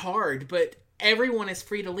like, it's hard, but everyone is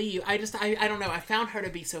free to leave. I don't know. I found her to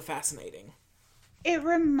be so fascinating. It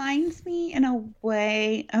reminds me in a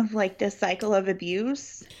way of, like, the cycle of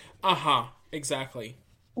abuse. Uh-huh. Exactly.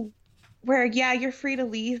 Where, you're free to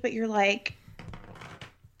leave, but you're like,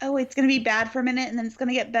 oh, it's going to be bad for a minute, and then it's going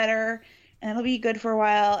to get better, and it'll be good for a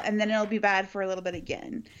while, and then it'll be bad for a little bit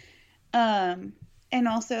again. And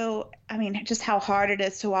also, I mean, just how hard it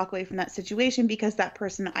is to walk away from that situation, because that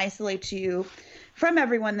person isolates you from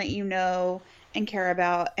everyone that you know and care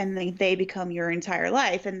about, and they become your entire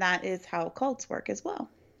life. And that is how cults work as well.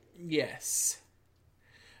 Yes.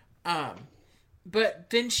 But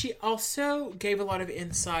then she also gave a lot of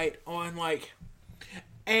insight on, like,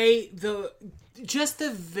 just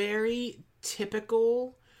the very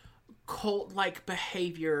typical cult-like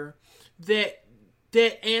behavior that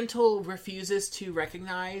Antle refuses to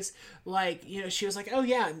recognize. Like, you know, she was like, oh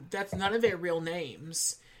yeah, that's none of their real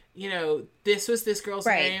names. You know, this was this girl's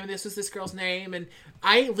name, this was this girl's name, and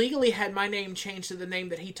I legally had my name changed to the name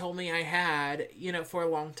that he told me I had, you know, for a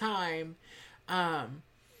long time. And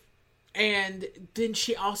then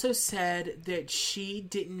she also said that she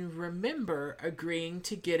didn't remember agreeing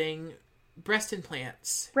to getting breast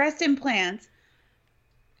implants. Breast implants.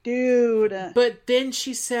 Dude. But then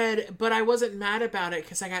she said, but I wasn't mad about it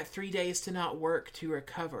because I got 3 days to not work to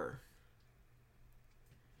recover.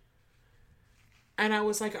 And I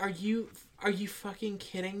was like, are you fucking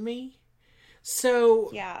kidding me?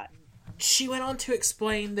 So she went on to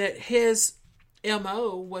explain that his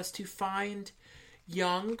MO was to find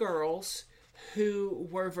young girls who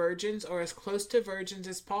were virgins or as close to virgins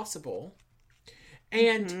as possible.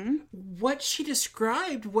 And what she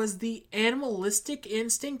described was the animalistic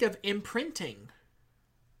instinct of imprinting.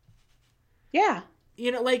 Yeah.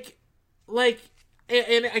 You know, like,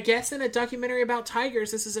 and I guess in a documentary about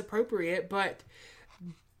tigers, this is appropriate, but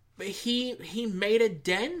he made a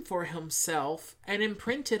den for himself and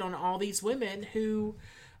imprinted on all these women who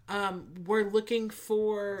were looking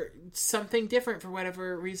for something different for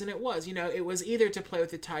whatever reason it was. You know, it was either to play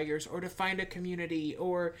with the tigers or to find a community,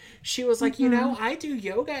 or she was like, you know, I do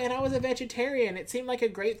yoga and I was a vegetarian. It seemed like a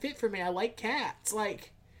great fit for me. I like cats.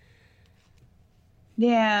 Like,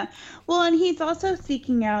 yeah. Well, and he's also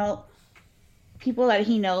seeking out people that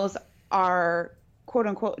he knows are quote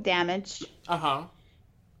unquote damaged. Uh-huh.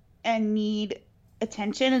 And need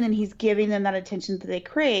attention, and then he's giving them that attention that they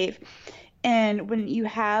crave. And when you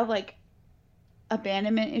have, like,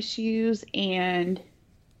 abandonment issues and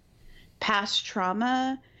past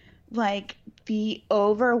trauma, like, the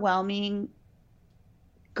overwhelming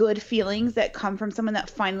good feelings that come from someone that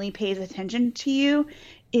finally pays attention to you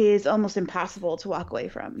is almost impossible to walk away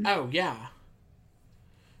from. Oh, yeah.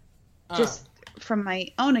 Just from my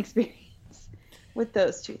own experience with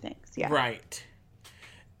those two things. Yeah. Right.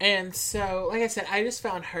 And so, like I said, I just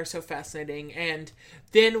found her so fascinating. And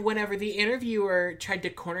then whenever the interviewer tried to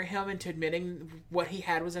corner him into admitting what he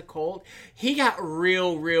had was a cult, he got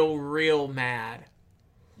real mad.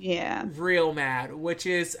 Yeah. Real mad, which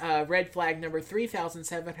is red flag number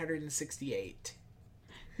 3,768.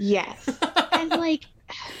 Yes. And, like,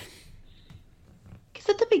 because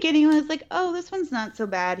at the beginning I was like, oh, this one's not so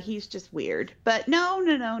bad. He's just weird. But no.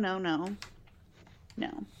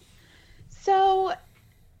 So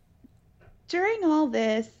during all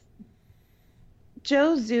this,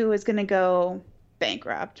 Joe Zhu is going to go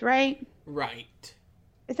bankrupt, right? Right.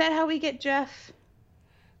 Is that how we get Jeff?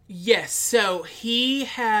 Yes. So he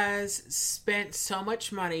has spent so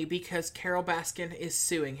much money because Carol Baskin is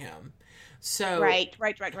suing him. So right.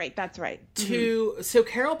 That's right. So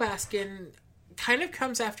Carol Baskin kind of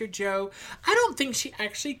comes after Joe. I don't think she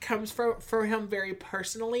actually comes for him very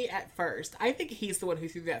personally at first. I think he's the one who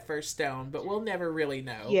threw that first stone, but we'll never really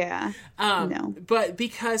know. Yeah. No. But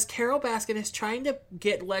because Carol Baskin is trying to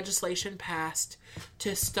get legislation passed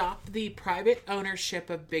to stop the private ownership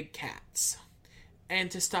of big cats and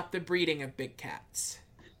to stop the breeding of big cats.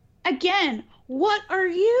 Again, what are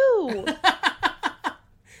you?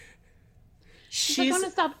 She's like, I'm going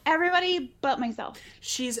to stop everybody but myself.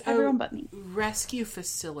 She's everyone but me. Rescue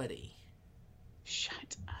facility.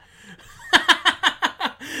 Shut up.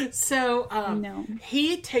 So, no.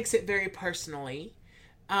 He takes it very personally,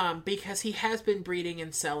 because he has been breeding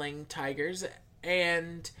and selling tigers,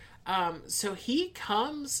 and so he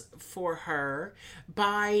comes for her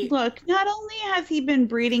by... Look, not only has he been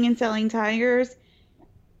breeding and selling tigers,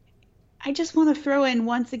 I just want to throw in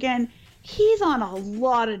once again, he's on a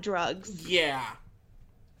lot of drugs. Yeah.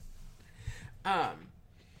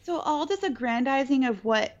 So all this aggrandizing of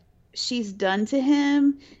what she's done to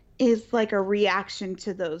him is like a reaction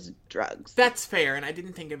to those drugs. That's fair, and I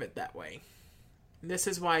didn't think of it that way. This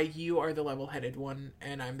is why you are the level-headed one,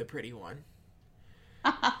 and I'm the pretty one.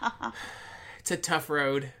 It's a tough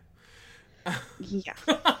road. Yeah.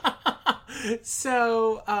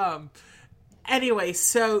 So, anyway,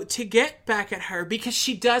 so to get back at her, because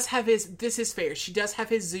she does have this is fair, she does have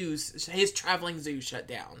his traveling zoo shut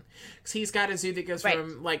down. Because he's got a zoo that goes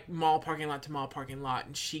from, like, mall parking lot to mall parking lot,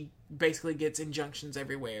 and she basically gets injunctions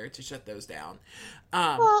everywhere to shut those down.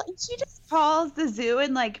 Well, she just calls the zoo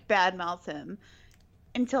and, like, badmouths him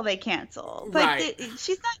until they cancel. Like, right.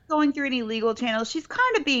 She's not going through any legal channels. She's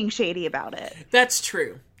kind of being shady about it. That's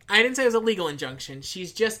true. I didn't say it was a legal injunction.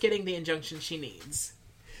 She's just getting the injunction she needs.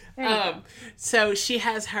 So she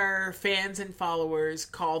has her fans and followers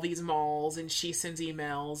call these malls, and she sends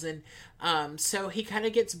emails, and so he kind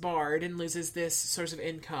of gets barred and loses this source of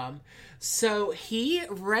income. So he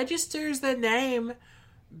registers the name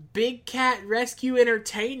Big Cat Rescue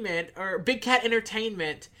Entertainment, or Big Cat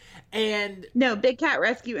Entertainment, and... No, Big Cat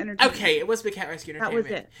Rescue Entertainment. Okay, it was Big Cat Rescue Entertainment.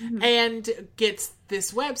 That was it. Mm-hmm. And gets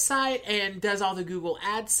this website and does all the Google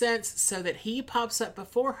AdSense so that he pops up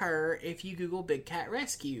before her if you Google Big Cat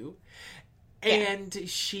Rescue. And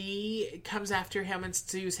she comes after him and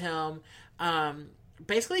sues him,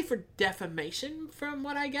 basically for defamation, from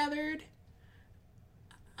what I gathered.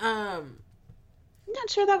 I'm not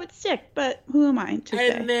sure that would stick, but who am I to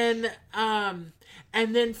say?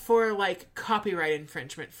 And then for, like, copyright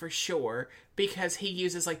infringement for sure, because he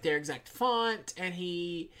uses, like, their exact font, and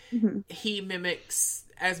he mimics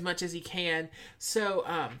as much as he can.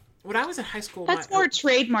 So, when I was in high school... That's more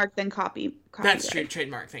trademark than copyright. That's true,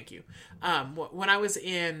 trademark, thank you. When I was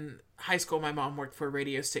in high school, my mom worked for a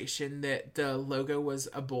radio station that the logo was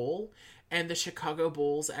a bull, and the Chicago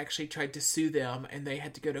Bulls actually tried to sue them, and they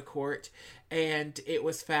had to go to court, and it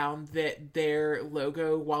was found that their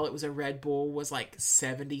logo, while it was a red bull, was like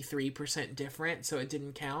 73% different, so it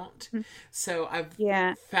didn't count. So I've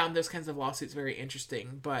found those kinds of lawsuits very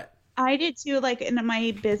interesting, but... I did too, like in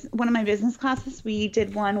one of my business classes, we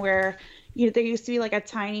did one where there used to be like a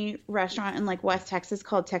tiny restaurant in like West Texas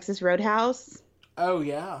called Texas Roadhouse. Oh,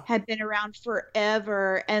 yeah. Had been around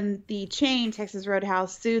forever, and the chain, Texas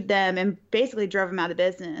Roadhouse, sued them and basically drove them out of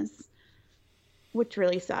business, which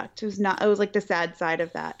really sucked. It was like the sad side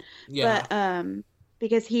of that. Yeah. But,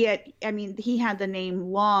 because he had the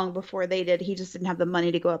name long before they did. He just didn't have the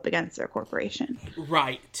money to go up against their corporation.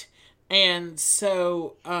 Right. And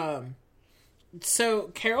so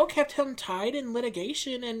Carol kept him tied in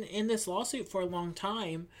litigation and in this lawsuit for a long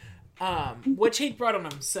time. Which he brought on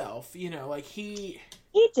himself, like he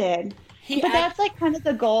did. But that's like kind of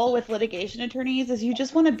the goal with litigation attorneys, is you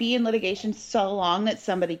just want to be in litigation so long that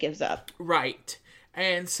somebody gives up. Right.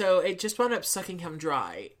 And so it just wound up sucking him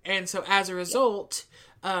dry. And so as a result,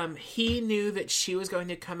 he knew that she was going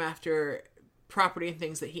to come after property and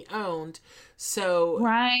things that he owned. So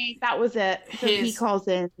right, that was it. So he calls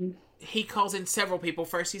in. He calls in several people.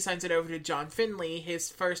 First, he signs it over to John Finley, his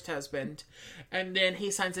first husband. And then he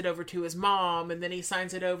signs it over to his mom. And then he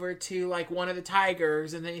signs it over to, like, one of the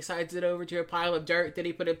tigers. And then he signs it over to a pile of dirt that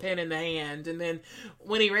he put a pen in the hand. And then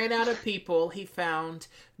when he ran out of people, he found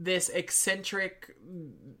this eccentric,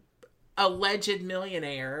 alleged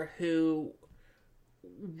millionaire who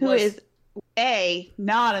is,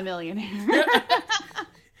 not a millionaire.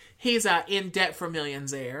 He's in debt for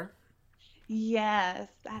millionaire. Yes,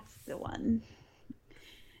 that's the one.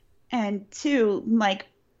 And two, like,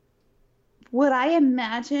 what I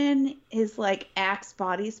imagine is like Axe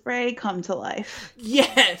body spray come to life.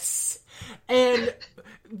 Yes. And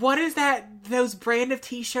what is that? Those brand of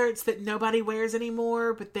t-shirts that nobody wears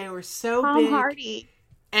anymore, but they were so big. Tom Hardy.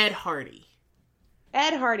 Ed Hardy.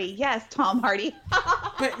 Ed Hardy. Yes, Tom Hardy.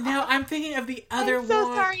 But no, I'm thinking of the other one. I'm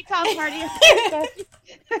so sorry, Tom Hardy.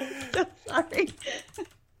 I'm so sorry.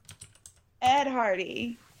 Ed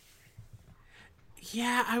Hardy.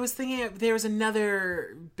 Yeah, I was thinking there was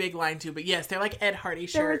another big line too, but yes, they're like Ed Hardy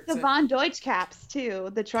shirts. There was the Von Deutsch caps too,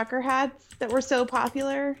 the trucker hats that were so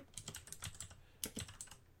popular.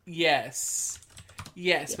 Yes.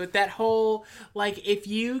 Yes, but that whole, like, if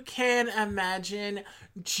you can imagine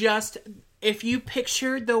just, if you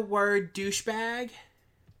pictured the word douchebag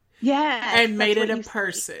and made it a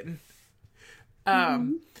person.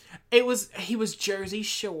 He was Jersey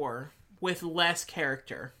Shore with less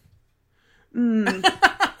character.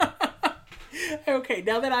 Okay,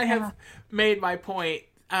 now that I have made my point,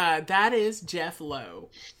 that is Jeff Lowe.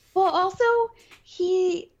 Well, also,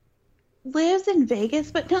 he lives in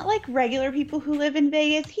Vegas, but not like regular people who live in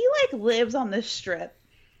Vegas. He like lives on the Strip.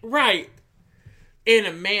 Right. In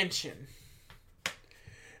a mansion.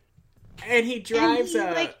 And he drives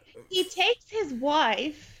he takes his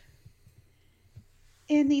wife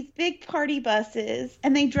in these big party buses,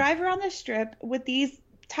 and they drive around the Strip with these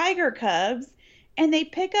tiger cubs, and they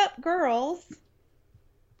pick up girls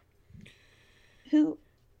who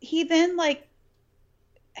he then like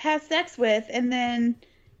has sex with, and then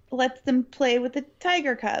lets them play with the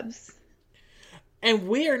tiger cubs. And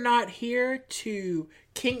we are not here to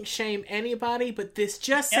kink shame anybody, but this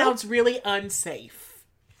just sounds really unsafe.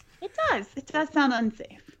 It does. It does sound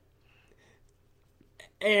unsafe.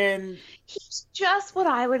 And he's just what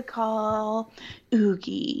I would call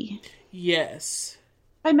oogie. Yes.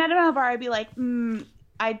 If I met him at a bar, I'd be like,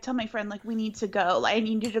 I'd tell my friend, like, we need to go. Like, I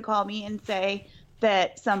need you to call me and say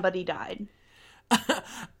that somebody died.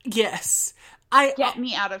 Yes. Get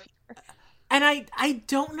me out of here. And I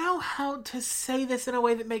don't know how to say this in a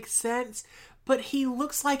way that makes sense, but he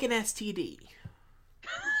looks like an STD.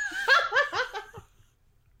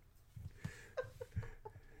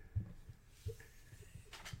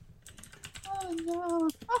 Oh, no.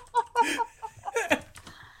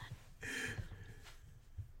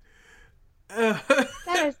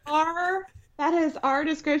 That is our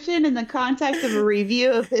description in the context of a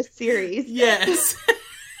review of this series. Yes.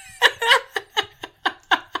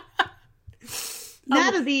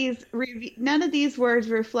 None of these words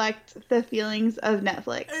reflect the feelings of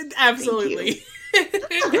Netflix. Absolutely.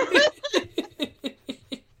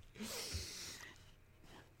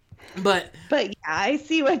 But yeah, I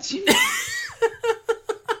see what you mean.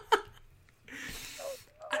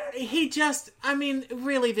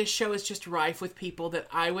 Really, this show is just rife with people that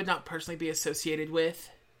I would not personally be associated with.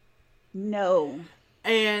 No.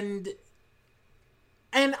 And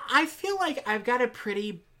I feel like I've got a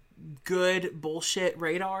pretty good bullshit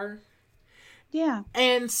radar. Yeah.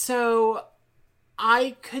 And so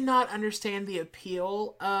I could not understand the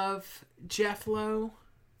appeal of Jeff Lowe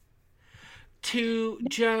to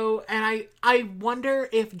Joe, and I wonder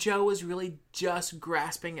if Joe was really just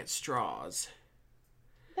grasping at straws.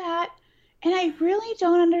 And I really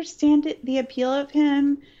don't understand the appeal of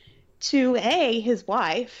him to his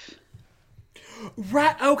wife.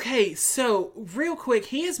 Right, okay, so real quick,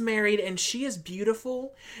 he is married and she is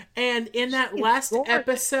beautiful, and in that last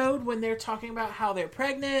episode when they're talking about how they're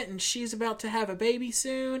pregnant and she's about to have a baby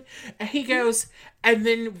soon, and he goes, and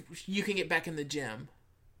then you can get back in the gym.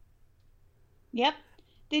 Yep.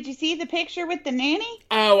 Did you see the picture with the nanny?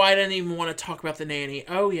 Oh, I didn't even want to talk about the nanny.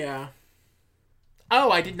 Oh, yeah. Oh,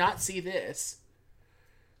 I did not see this.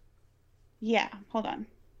 Yeah, hold on.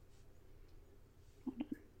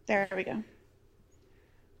 There we go.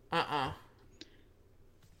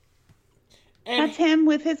 That's him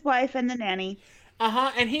with his wife and the nanny.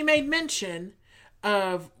 And he made mention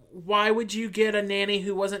of, why would you get a nanny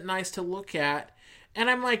who wasn't nice to look at? And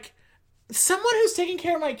I'm like, someone who's taking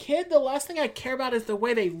care of my kid, the last thing I care about is the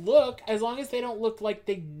way they look, as long as they don't look like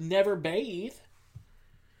they never bathe.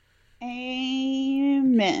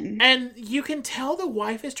 Amen. And you can tell the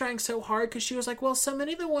wife is trying so hard, because she was like, well, so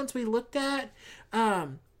many of the ones we looked at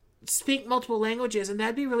speak multiple languages, and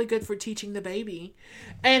that'd be really good for teaching the baby.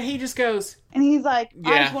 And he just goes... And he's like,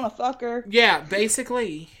 I just want to fuck her. Yeah,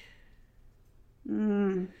 basically.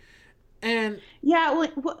 And... Yeah,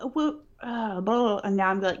 and now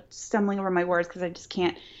I'm like stumbling over my words because I just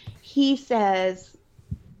can't. He says...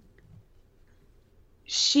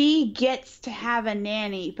 She gets to have a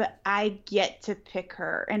nanny, but I get to pick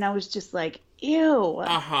her. And I was just like, ew.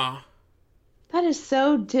 That is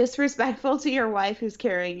so disrespectful to your wife who's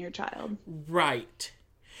carrying your child. Right.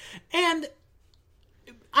 And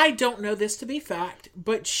I don't know this to be fact,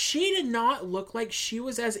 but she did not look like she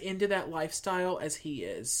was as into that lifestyle as he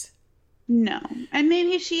is. No. And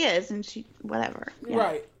maybe she is, and she, whatever. Yeah.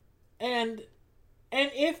 Right. And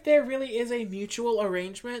if there really is a mutual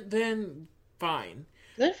arrangement, then fine.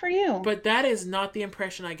 Good for you. But that is not the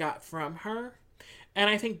impression I got from her. And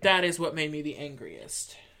I think that is what made me the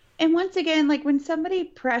angriest. And once again, like when somebody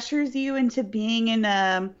pressures you into being in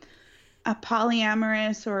a a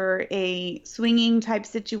polyamorous or a swinging type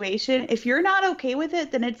situation, if you're not okay with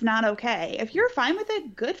it, then it's not okay. If you're fine with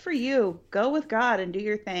it, good for you. Go with God and do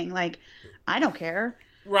your thing. Like, I don't care.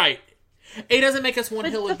 Right. It doesn't make us one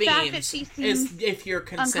But hill the of fact that beans she is seems if you're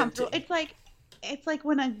consenting. uncomfortable. It's like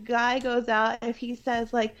when a guy goes out, if he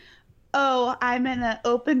says like, "Oh, I'm in an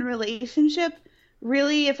open relationship."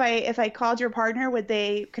 Really, if I called your partner, would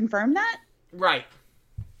they confirm that? Right.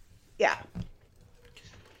 Yeah.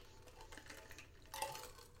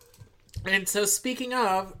 And so speaking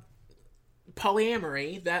of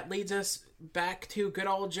polyamory, that leads us back to good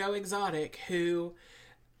old Joe Exotic, who...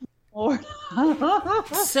 Lord.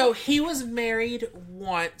 So he was married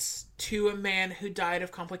once to a man who died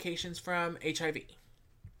of complications from HIV.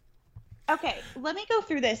 Okay, let me go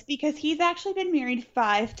through this because he's actually been married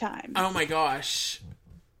 5 times. Oh my gosh.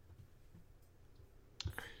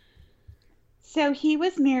 So he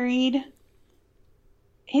was married.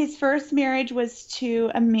 His first marriage was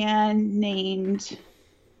to a man named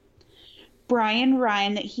Brian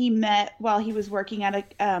Ryan that he met while he was working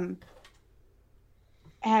at a,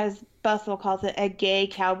 as Bustle calls it, a gay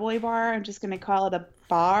cowboy bar. I'm just going to call it a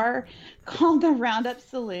bar called the Roundup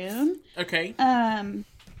Saloon. Okay.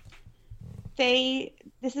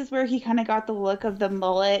 This is where he kind of got the look of the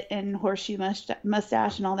mullet and horseshoe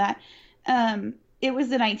mustache and all that. It was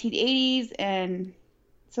the 1980s, and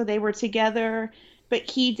so they were together, but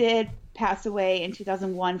he did pass away in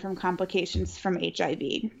 2001 from complications from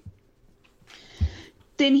HIV.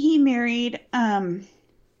 Then he married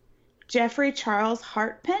Jeffrey Charles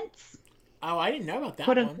Hartpence. Oh, I didn't know about that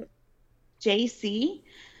one. JC.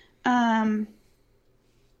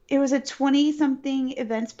 It was a 20-something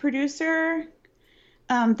events producer.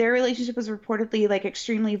 Their relationship was reportedly like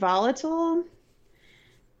extremely volatile.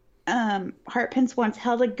 Hartpence once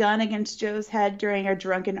held a gun against Joe's head during a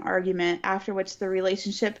drunken argument, after which the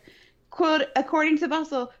relationship, quote, according to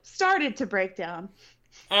Bustle, started to break down.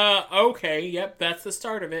 Okay, yep, that's the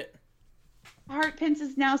start of it. Hartpence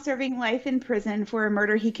is now serving life in prison for a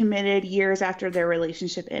murder he committed years after their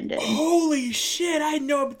relationship ended. Holy shit, I had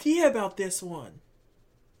no idea about this one.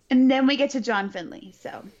 And then we get to John Finley,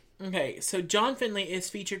 so. Okay, so John Finley is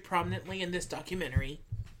featured prominently in this documentary.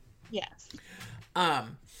 Yes.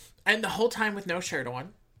 And the whole time with no shirt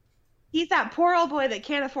on. He's that poor old boy that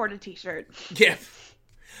can't afford a t-shirt. Yeah.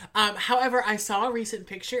 However, I saw a recent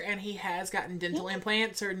picture and he has gotten dental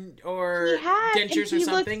implants or dentures or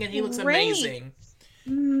something, and he looks amazing.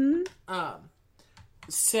 Mm-hmm.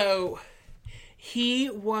 So he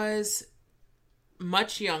was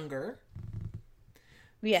much younger.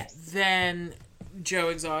 Yes. Than Joe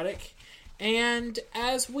Exotic. And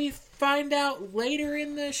as we find out later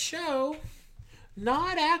in the show,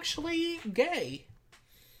 not actually gay.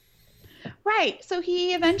 Right. So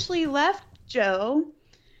he eventually left Joe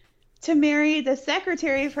to marry the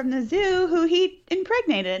secretary from the zoo who he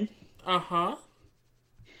impregnated. Uh-huh.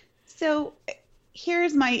 So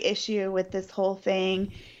here's my issue with this whole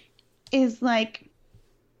thing is like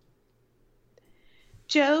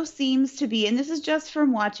Joe seems to be, and this is just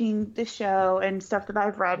from watching the show and stuff that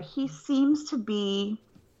I've read, he seems to be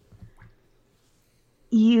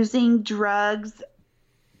using drugs,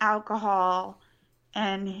 alcohol,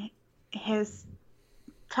 and his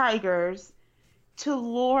tigers to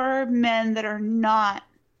lure men that are not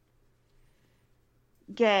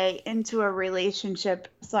gay into a relationship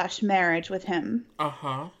 / marriage with him.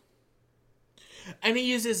 Uh-huh. And he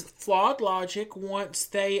uses flawed logic once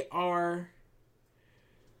they are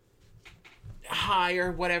high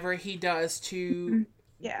or whatever he does to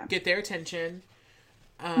get their attention.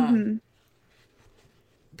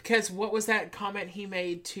 Because what was that comment he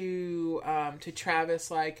made to Travis?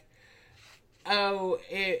 Like, oh,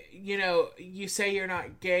 you say you're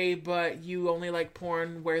not gay, but you only like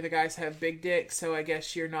porn where the guys have big dicks, so I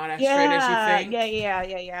guess you're not as straight as you think.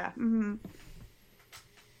 Yeah. Mm-hmm.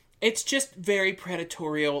 It's just very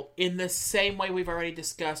predatorial in the same way we've already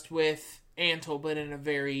discussed with Antle, but in a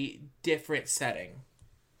very different setting.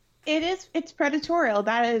 It's predatorial.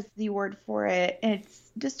 That is the word for it.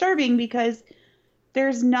 It's disturbing because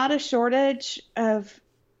there's not a shortage of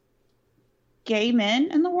gay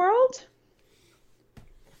men in the world.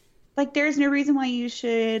 Like, there's no reason why you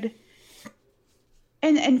should,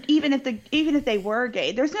 and even if they were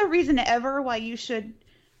gay, there's no reason ever why you should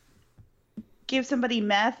give somebody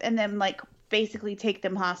meth and then like basically take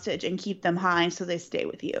them hostage and keep them high so they stay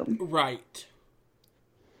with you. Right.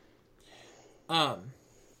 And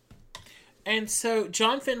so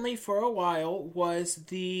John Finley for a while was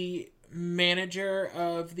the manager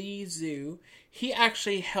of the zoo. He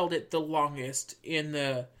actually held it the longest in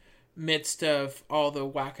the midst of all the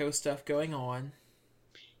wacko stuff going on.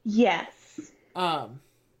 Yes.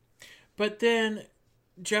 But then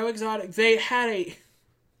Joe Exotic, they had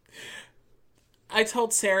I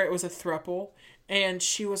told Sarah it was a throuple, and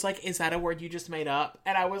she was like, "Is that a word you just made up?"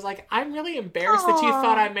 And I was like, "I'm really embarrassed that you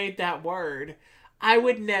thought I made that word. I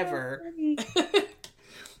would never."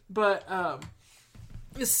 But,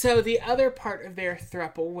 so the other part of their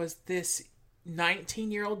throuple was this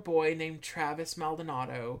 19-year-old boy named Travis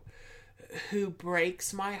Maldonado, who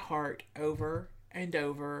breaks my heart over and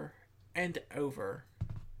over and over.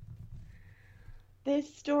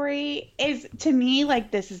 This story is, to me,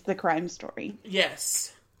 like, this is the crime story.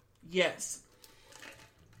 Yes. Yes.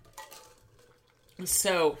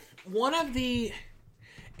 So, one of the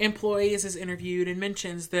employees is interviewed and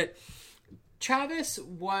mentions that Travis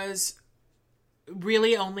was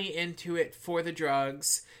really only into it for the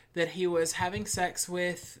drugs, that he was having sex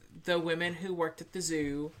with the women who worked at the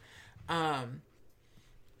zoo, and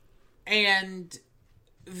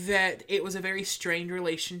that it was a very strained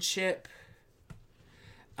relationship.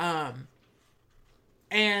 And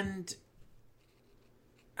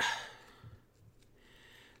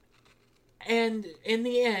in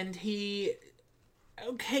the end,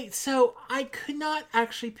 okay, so I could not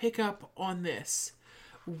actually pick up on this.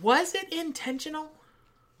 Was it intentional?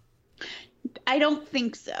 I don't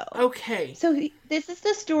think so. Okay. So this is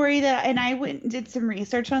the story that, and I went and did some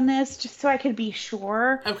research on this just so I could be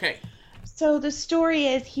sure. Okay. So the story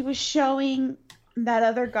is he was showing that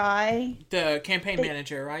other guy, the campaign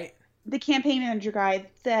manager, right? The campaign manager guy,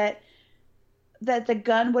 that the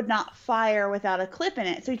gun would not fire without a clip in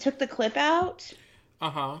it. So he took the clip out.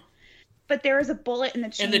 Uh-huh. But there was a bullet in the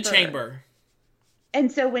chamber. In the chamber.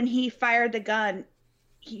 And so when he fired the gun,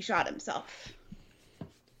 he shot himself.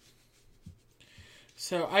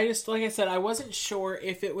 So I just, like I said, I wasn't sure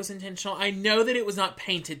if it was intentional. I know that it was not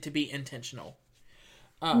painted to be intentional.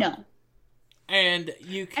 No. And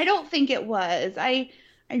I don't think it was. I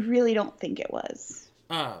really don't think it was.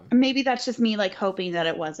 Maybe that's just me, like, hoping that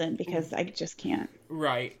it wasn't, because I just can't.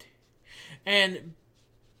 Right. And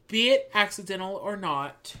be it accidental or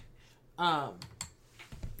not,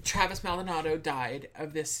 Travis Maldonado died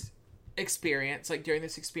of this experience, like during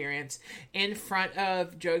this experience, in front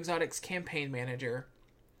of Joe Exotic's campaign manager.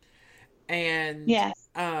 And yes,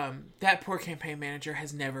 that poor campaign manager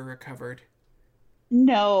has never recovered.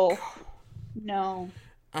 No.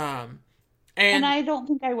 And I don't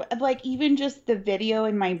think I would, like, even just the video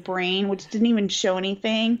in my brain, which didn't even show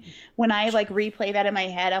anything, when I, like, replay that in my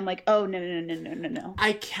head, I'm like, oh, no.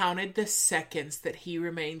 I counted the seconds that he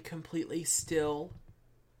remained completely still.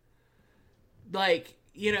 Like,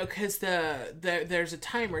 you know, because there's a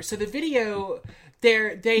timer. So the video,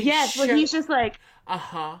 yes, but he's just like...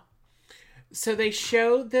 Uh-huh. So they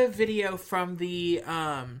show the video from the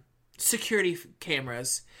security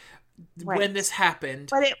cameras when this happened.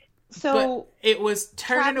 But it was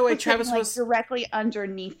turned away. Travis was directly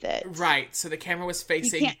underneath it. Right. So the camera was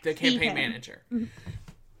facing the campaign manager. Mm-hmm.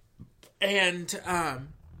 And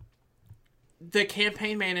the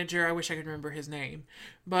campaign manager, I wish I could remember his name,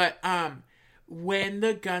 but when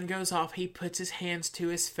the gun goes off, he puts his hands to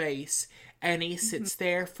his face and he sits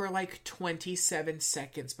there for like 27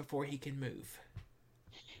 seconds before he can move.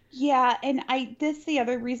 Yeah, and this is the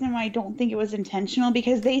other reason why I don't think it was intentional,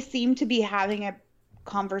 because they seem to be having a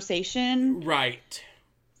conversation. Right.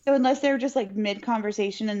 So unless they were just like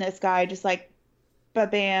mid-conversation and this guy just like,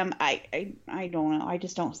 ba-bam, I don't know. I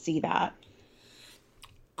just don't see that.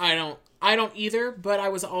 I don't either, but I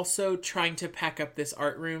was also trying to pack up this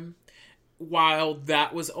art room while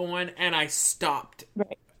that was on, and I stopped.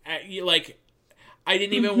 Right. I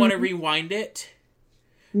didn't even want to rewind it.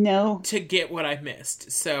 No. To get what I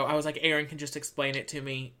missed. So I was like, Aaron can just explain it to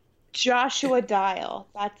me. Joshua Dial.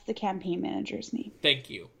 That's the campaign manager's name. Thank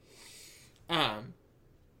you.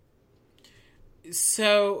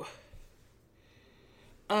 So,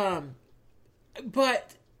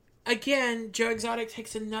 but again, Joe Exotic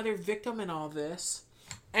takes another victim in all this,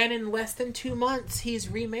 and in less than 2 months, he's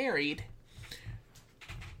remarried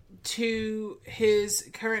to his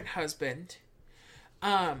current husband.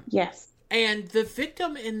 Yes. And the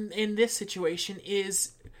victim in this situation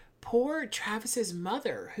is poor Travis's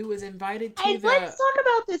mother, who was invited to Let's talk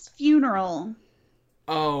about this funeral.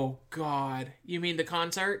 Oh, God. You mean the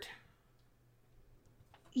concert?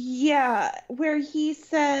 Yeah, where he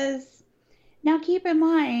says, now keep in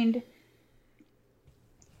mind,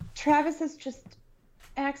 Travis has just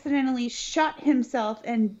accidentally shot himself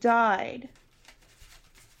and died.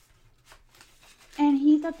 And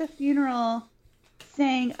he's at the funeral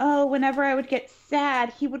saying, oh, whenever I would get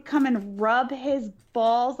sad, he would come and rub his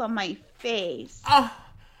balls on my face. Oh,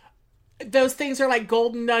 those things are like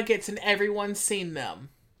golden nuggets and everyone's seen them.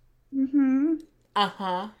 Mm-hmm.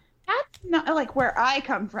 Uh-huh. That's not like where I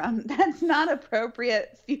come from. That's not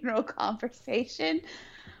appropriate funeral conversation.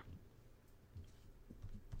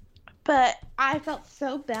 But I felt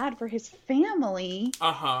so bad for his family,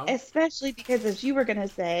 Uh-huh. especially because, as you were going to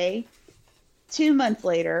say, 2 months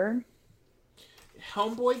later.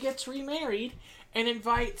 Homeboy gets remarried and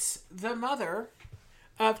invites the mother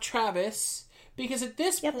of Travis because at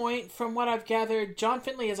this point, from what I've gathered, John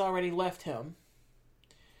Finley has already left him.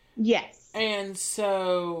 Yes. And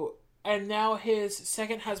now his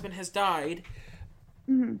second husband has died.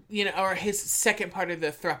 Mm-hmm. You know, or his second part of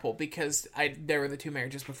the throuple, because there were the two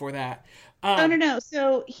marriages before that. No.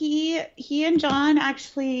 So he and John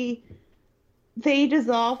actually, they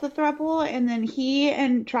dissolved the throuple, and then he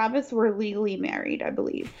and Travis were legally married, I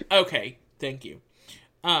believe. Okay, thank you.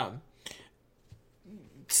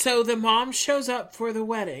 So the mom shows up for the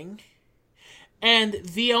wedding, and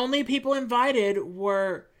the only people invited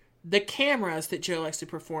were the cameras that Joe likes to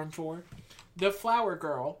perform for, the flower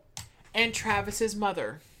girl, and Travis's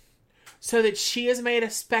mother. So that she is made a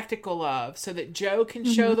spectacle of, so that Joe can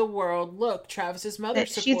show the world, look, Travis's mother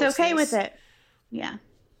supports she's okay this. with it. Yeah.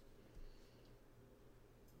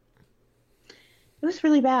 It was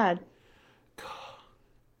really bad.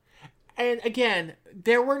 And again,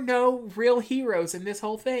 there were no real heroes in this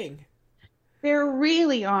whole thing. There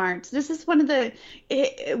really aren't. This is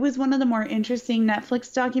it was one of the more interesting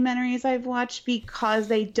Netflix documentaries I've watched because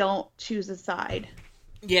they don't choose a side.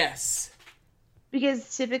 Yes.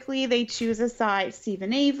 Because typically they choose a side.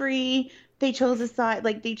 Stephen Avery, they choose a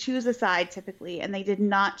side typically, and they did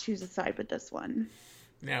not choose a side with this one.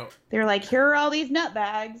 No. They're like, here are all these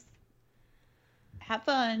nutbags. Have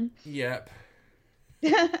fun. Yep.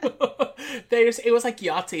 It was like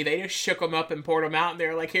Yahtzee. They just shook them up and poured them out, and they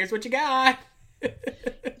were like, here's what you got.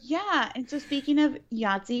 Yeah, and so speaking of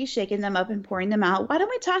Yahtzee, shaking them up and pouring them out, why don't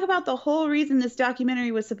we talk about the whole reason this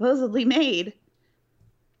documentary was supposedly made?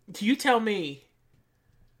 You tell me.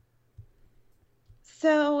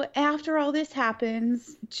 So after all this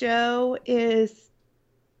happens, Joe is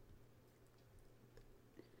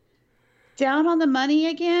down on the money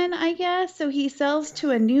again, I guess. So he sells to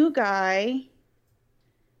a new guy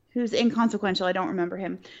who's inconsequential. I don't remember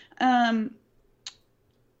him. And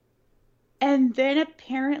then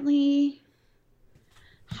apparently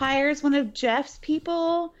hires one of Jeff's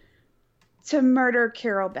people to murder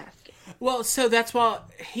Carol Baskin. Well, so that's why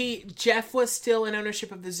Jeff was still in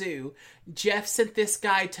ownership of the zoo. Jeff sent this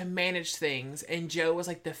guy to manage things, and Joe was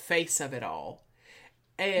like the face of it all.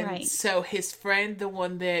 And so his friend, the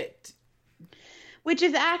one that... Which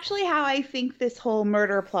is actually how I think this whole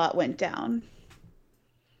murder plot went down.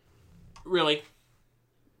 Really?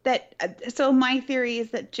 So my theory is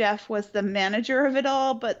that Jeff was the manager of it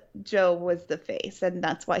all, but Joe was the face, and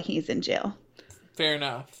that's why he's in jail. Fair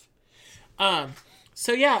enough.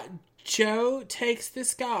 So yeah, Joe takes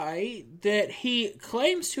this guy that he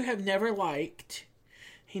claims to have never liked,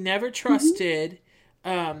 he never trusted,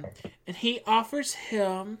 and he offers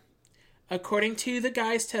him, according to the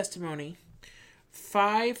guy's testimony,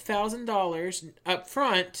 $5,000 up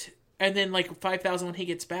front, and then like $5,000 when he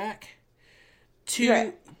gets back,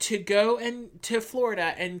 to go to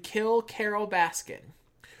Florida and kill Carol Baskin.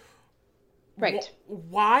 Right.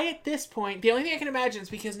 Why at this point? The only thing I can imagine is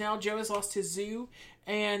because now Joe has lost his zoo,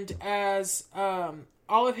 and as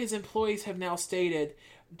all of his employees have now stated,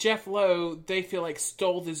 Jeff Lowe, they feel like,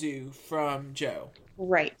 stole the zoo from Joe.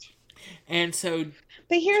 Right. And so...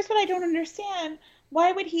 But here's what I don't understand.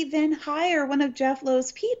 Why would he then hire one of Jeff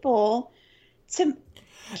Lowe's people to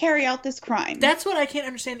carry out this crime? That's what I can't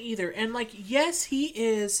understand either. And, like, yes, he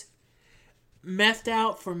is methed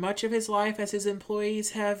out for much of his life, as his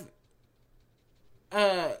employees have...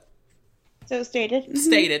 So stated.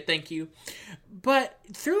 Stated, thank you. But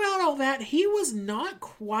throughout all that, he was not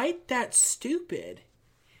quite that stupid.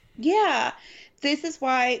 Yeah. This is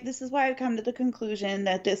why I've come to the conclusion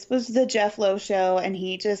that this was the Jeff Lowe show, and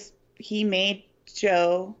he made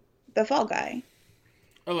Joe the fall guy.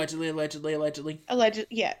 Allegedly.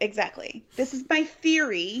 Yeah, exactly. This is my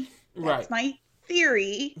theory. That's my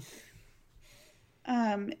theory.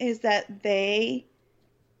 Is that they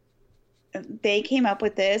came up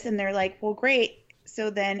with this, and they're like, well, great. So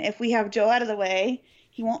then if we have Joe out of the way,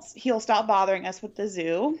 he'll stop bothering us with the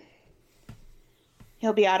zoo.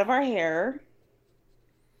 He'll be out of our hair.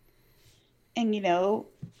 And,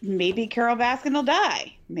 maybe Carol Baskin will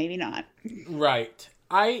die. Maybe not. Right.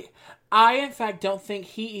 I in fact don't think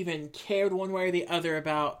he even cared one way or the other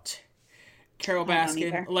about Carol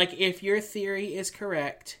Baskin. Like, if your theory is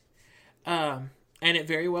correct, and it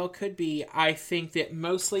very well could be, I think that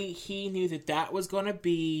mostly he knew that was going to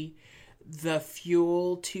be the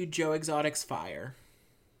fuel to Joe Exotic's fire.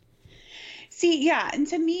 See, yeah, and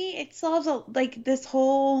to me, it solves this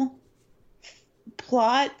whole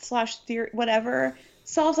plot / theory, whatever,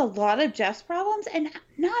 solves a lot of Jeff's problems and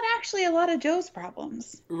not actually a lot of Joe's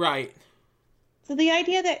problems. Right. So the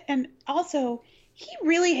idea that, and also, he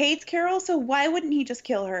really hates Carol, so why wouldn't he just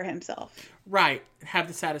kill her himself? Right. Have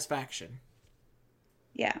the satisfaction.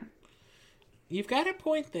 Yeah. You've got a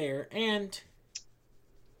point there, and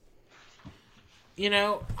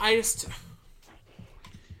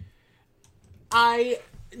I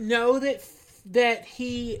know that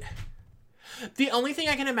he... The only thing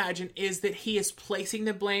I can imagine is that he is placing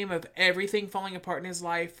the blame of everything falling apart in his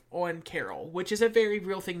life on Carol, which is a very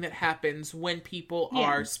real thing that happens when people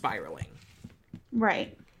are spiraling.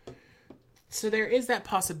 Right. So there is that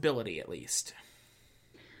possibility, at least.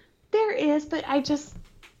 There is, but it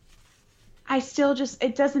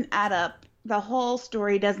doesn't add up. The whole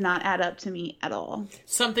story does not add up to me at all.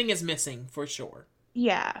 Something is missing, for sure.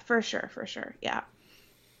 Yeah, for sure, yeah.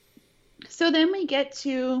 So then we get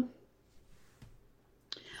to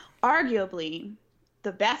arguably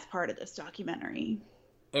the best part of this documentary.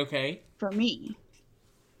 Okay. For me.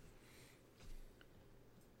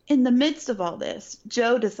 In the midst of all this,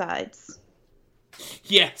 Joe decides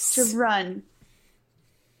to run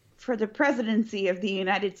for the presidency of the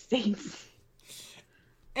United States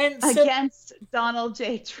against Donald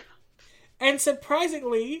J. Trump. And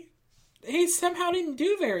surprisingly, he somehow didn't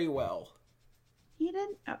do very well. He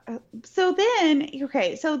didn't. So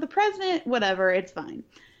the president, whatever, it's fine.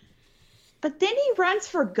 But then he runs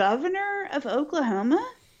for governor of Oklahoma?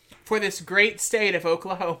 For this great state of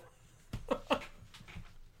Oklahoma.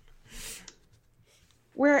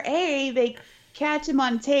 Where they catch him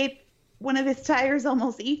on tape, one of his tigers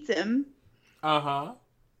almost eats him. Uh-huh.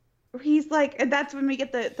 He's like, and that's when we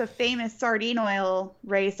get the famous sardine oil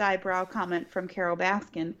raised eyebrow comment from Carol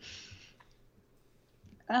Baskin.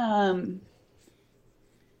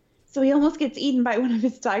 So he almost gets eaten by one of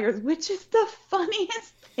his tigers, which is the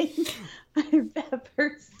funniest thing I've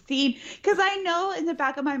ever seen. Because I know in the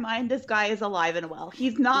back of my mind, this guy is alive and well.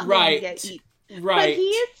 He's not going to get eaten. Right. But he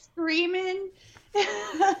is screaming.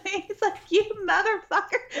 He's like, you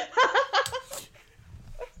motherfucker.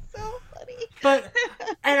 So funny.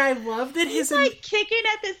 And I love that he's like kicking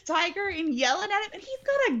at this tiger and yelling at him, and he's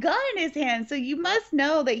got a gun in his hand. So you must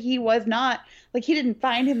know that he was not, he didn't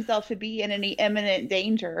find himself to be in any imminent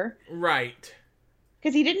danger. Right.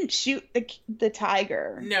 Because he didn't shoot the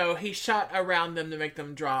tiger. No, he shot around them to make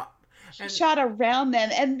them drop. He shot around them,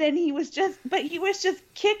 and then he was just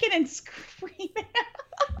kicking and screaming.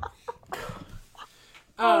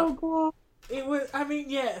 Oh, God. It was,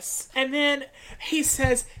 yes. And then he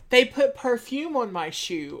says, they put perfume on my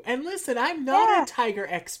shoe. And listen, I'm not a tiger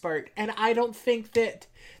expert, and I don't think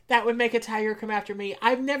that would make a tiger come after me.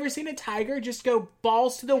 I've never seen a tiger just go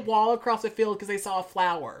balls to the wall across a field because they saw a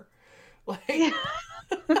flower. Or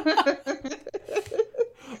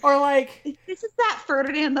this is that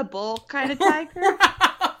Ferdinand the Bull kind of tiger.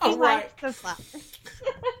 He likes the flowers.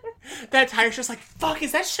 That tiger's just like, fuck,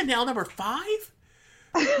 is that Chanel number 5?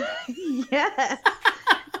 Yes.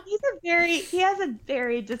 He has a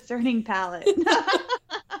very discerning palate.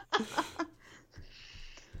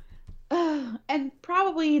 And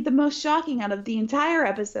probably the most shocking out of the entire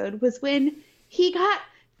episode was when he got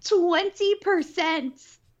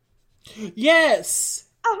 20%. Yes.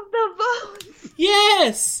 Of the votes.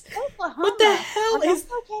 Yes. Oklahoma. What the hell is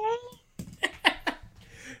okay?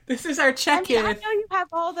 This is our check-in. I know you have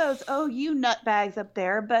all those you nutbags up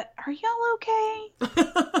there, but are y'all okay?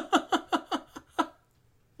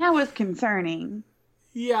 That was concerning.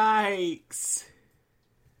 Yikes.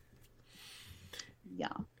 Yeah.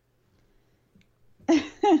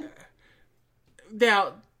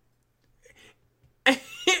 Now,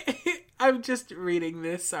 I'm just reading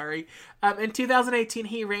this, sorry. In 2018,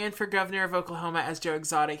 he ran for governor of Oklahoma as Joe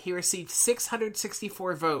Exotic. He received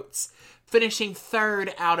 664 votes, finishing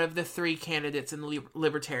third out of the 3 candidates in the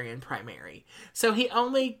Libertarian primary. So he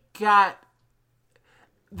only got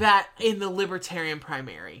that in the Libertarian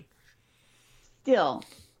primary. Still.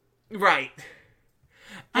 Right.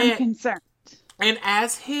 I'm concerned. And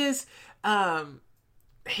as his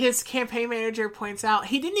campaign manager points out,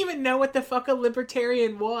 he didn't even know what the fuck a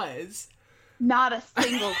libertarian was. Not a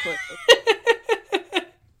single clue.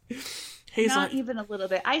 He's not even a little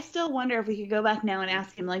bit. I still wonder if we could go back now and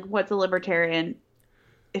ask him, what's a libertarian,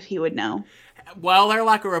 if he would know. Well, they're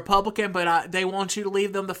like a Republican, but they want you to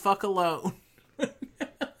leave them the fuck alone.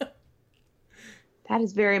 That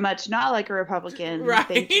is very much not like a Republican. Right?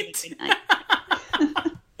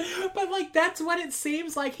 But, that's what it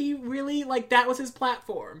seems like he really, that was his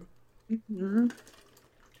platform. Mm-hmm.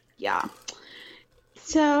 Yeah.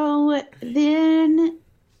 So then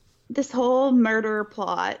this whole murder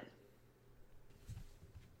plot,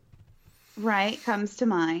 right, comes to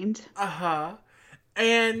mind. Uh-huh.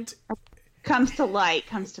 And Comes to light,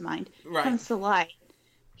 comes to mind. Right. Comes to light.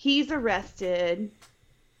 He's arrested.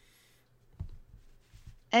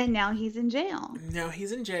 And now he's in jail.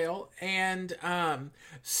 And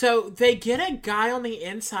so they get a guy on the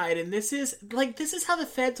inside, and this is how the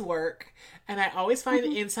feds work. And I always find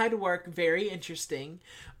the inside work very interesting.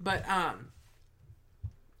 But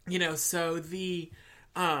so the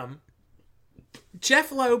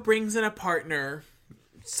Jeff Lowe brings in a partner,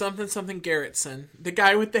 something Garrettson, the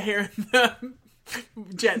guy with the hair and the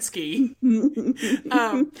jet ski.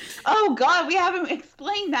 Oh God, we haven't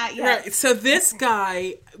explained that yet. Right. So this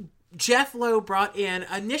guy, Jeff Lowe, brought in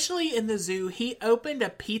initially in the zoo. He opened a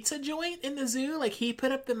pizza joint in the zoo. Like, he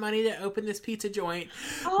put up the money to open this pizza joint.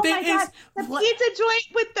 Oh my God, the pizza joint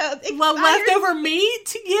with the expired leftover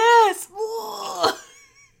meat. Yes.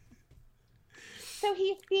 So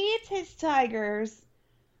he feeds his tigers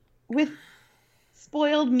with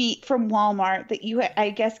spoiled meat from Walmart that you,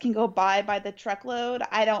 I guess, can go buy by the truckload.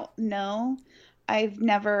 I don't know. I've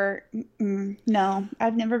never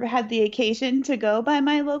had the occasion to go by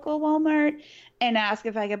my local Walmart and ask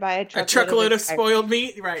if I could buy a truckload of spoiled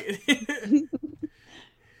meat. Right.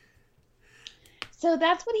 So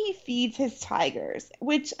that's what he feeds his tigers,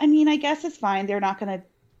 which, I mean, I guess is fine. They're not going to.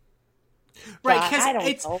 Right,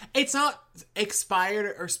 because it's not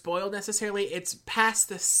expired or spoiled necessarily. It's past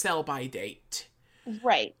the sell-by date.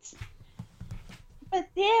 Right. But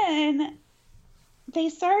then they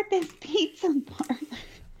start this pizza parlor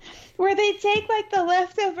where they take like the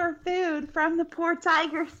leftover food from the poor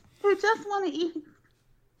tigers who just want to eat,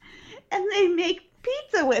 and they make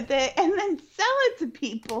pizza with it and then sell it to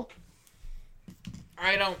people.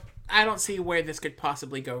 I don't see where this could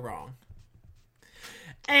possibly go wrong.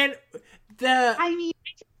 And I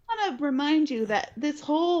just want to remind you that this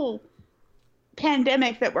whole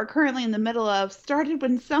pandemic that we're currently in the middle of started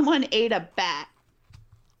when someone ate a bat.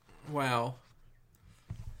 Well,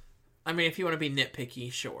 I mean, if you want to be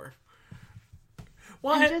nitpicky, sure.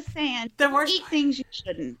 Well, I'm just saying, don't eat things you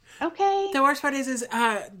shouldn't. Okay. The worst part is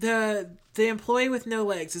the employee with no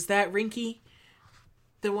legs. Is that Rinky?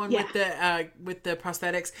 The one with the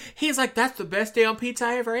prosthetics. He's like, that's the best damn pizza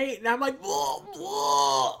I ever ate. And I'm like,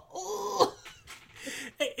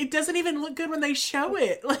 it doesn't even look good when they show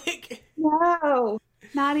it. Like, no,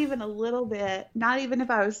 not even a little bit. Not even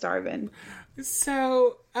if I was starving.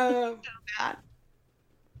 So bad.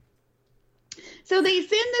 So they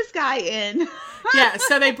send this guy in. Yeah,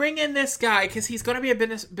 so they bring in this guy because he's going to be a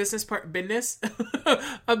business partner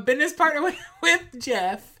with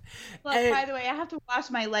Jeff. Look, by the way, I have to wash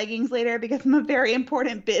my leggings later because I'm a very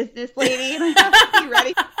important business lady and I have to be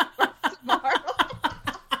ready for tomorrow.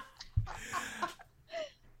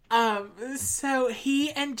 So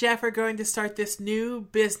he and Jeff are going to start this new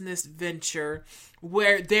business venture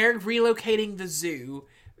where they're relocating the zoo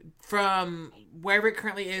from wherever it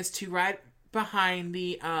currently is to right behind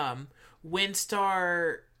the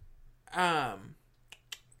WinStar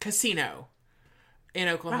casino in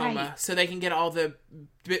Oklahoma, right, so they can get all the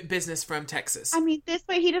business from Texas. I mean, this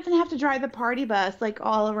way he doesn't have to drive the party bus like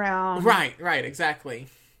all around. Right, exactly.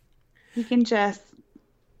 He can just,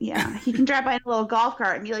 he can drive by in a little golf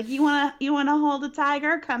cart and be like, "You wanna hold a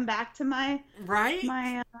tiger? Come back to my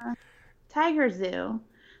tiger zoo."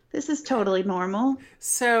 This is totally normal.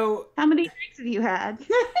 So, how many drinks have you had?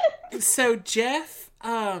 So Jeff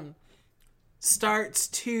starts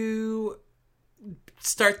to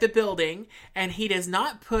start the building, and he does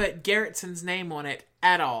not put Garrettson's name on it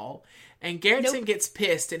at all. And Garrettson gets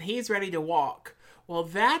pissed, and he's ready to walk. Well,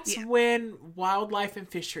 that's when Wildlife and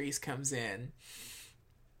Fisheries comes in,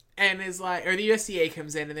 and is like, or the USDA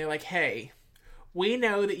comes in, and they're like, "Hey, we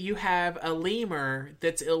know that you have a lemur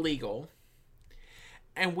that's illegal,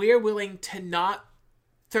 and we're willing to not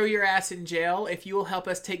throw your ass in jail if you will help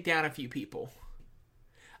us take down a few people."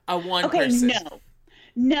 One person.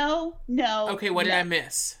 No. Okay, what did I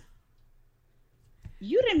miss?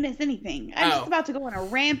 You didn't miss anything. I'm just about to go on a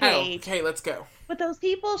rampage. Okay, let's go. What those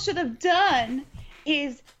people should have done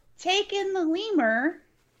is taken the lemur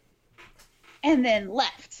and then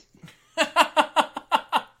left.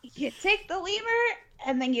 You take the lemur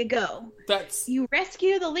and then you go. You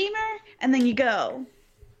rescue the lemur and then you go.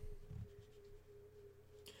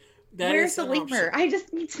 Where's the lemur? I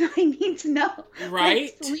need to know.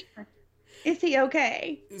 Right? Is he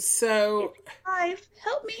okay? So,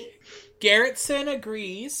 help me. Garrettson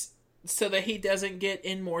agrees so that he doesn't get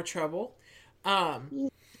in more trouble. He's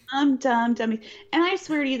dumb dummies. And I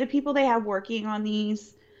swear to you, the people they have working on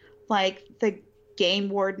these, like the game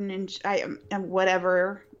warden and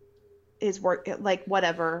whatever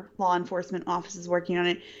whatever law enforcement office is working on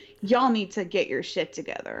it, y'all need to get your shit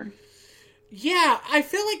together. Yeah, I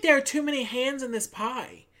feel like there are too many hands in this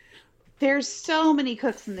pie. There's so many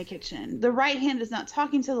cooks in the kitchen. The right hand is not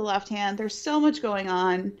talking to the left hand. There's so much going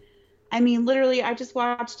on. I mean, literally, I just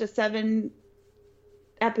watched a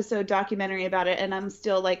 7-episode documentary about it, and I'm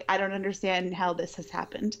still like, I don't understand how this has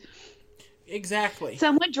happened. Exactly.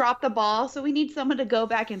 Someone dropped the ball, so we need someone to go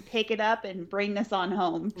back and pick it up and bring this on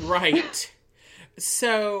home. Right.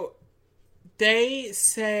 So they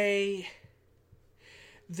say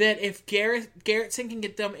that if Garretson can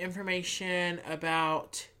get them information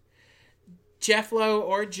about Jeff Lowe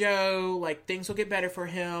or Joe, like, things will get better for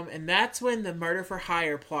him, and that's when the murder for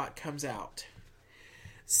hire plot comes out.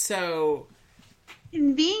 So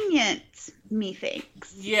convenient,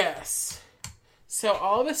 methinks. Yes. So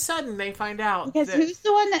all of a sudden they find out because who's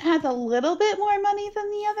the one that has a little bit more money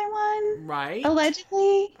than the other one? Right.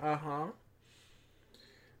 Allegedly.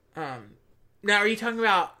 Now, are you talking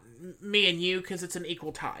about me and you? Because it's an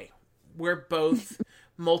equal tie. We're both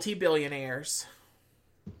multi-billionaires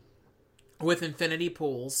with infinity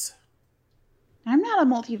pools. I'm not a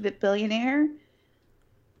multi-billionaire.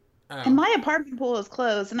 And my apartment pool is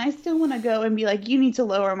closed, and I still want to go and be like, you need to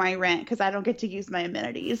lower my rent because I don't get to use my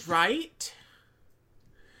amenities. Right?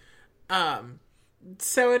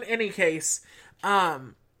 So in any case,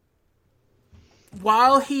 while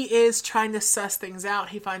he is trying to suss things out,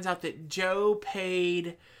 he finds out that Joe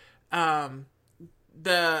paid,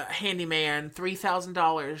 the handyman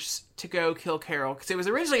 $3,000 to go kill Carol. Because it was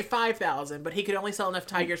originally $5,000, but he could only sell enough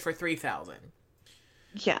tigers for $3,000.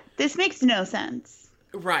 Yeah, this makes no sense.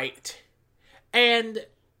 Right. And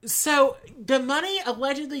so the money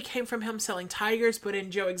allegedly came from him selling tigers, but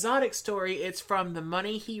in Joe Exotic's story, it's from the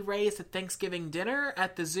money he raised at Thanksgiving dinner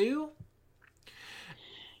at the zoo.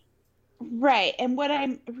 Right. And what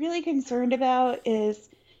I'm really concerned about is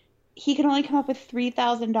he can only come up with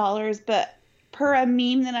 $3,000, but per a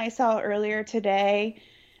meme that I saw earlier today,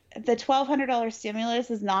 the $1,200 stimulus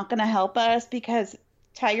is not going to help us because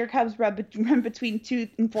tiger cubs run between $2,000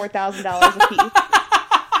 and $4,000 a piece.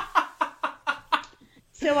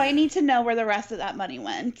 So I need to know where the rest of that money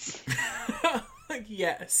went.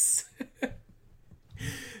 Yes.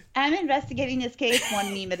 I'm investigating this case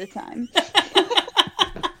one meme at a time.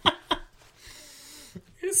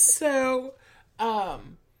 So,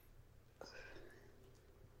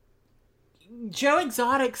 Joe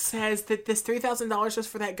Exotic says that this $3,000 was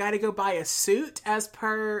for that guy to go buy a suit, as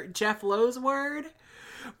per Jeff Lowe's word,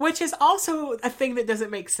 which is also a thing that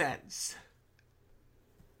doesn't make sense.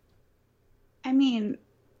 I mean,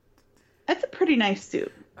 that's a pretty nice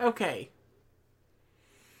suit. Okay.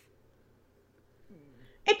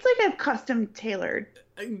 It's like a custom tailored.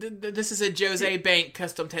 This is a Jose Bank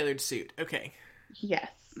custom tailored suit. Okay.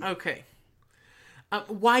 Yes. Okay.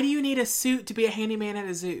 Why do you need a suit to be a handyman at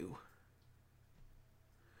a zoo?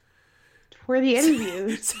 For the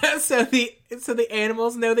interviews. so the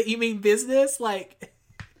animals know that you mean business? Like,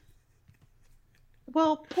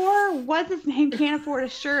 well, poor what's his name can't afford a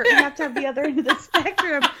shirt. You have to have the other end of the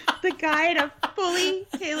spectrum. The guy in a fully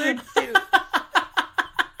tailored suit.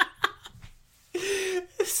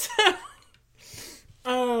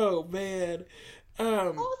 Oh man. Also,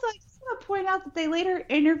 I just want to point out that they later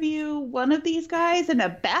interview one of these guys in a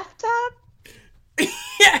bathtub.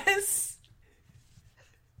 Yes.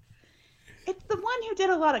 It's the one who did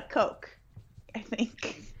a lot of coke, I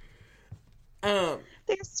think.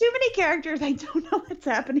 There's too many characters. I don't know what's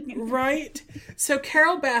happening. Right. So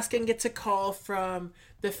Carol Baskin gets a call from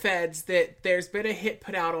the feds that there's been a hit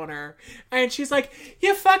put out on her. And she's like,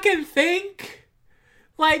 you fucking think?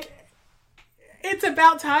 Like, it's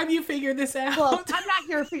about time you figure this out. Well, I'm not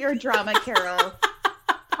here for your drama, Carol.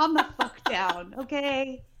 Calm the fuck down,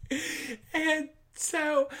 okay? And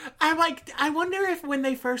so I'm like, I wonder if when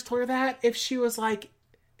they first told her that, if she was like,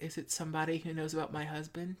 is it somebody who knows about my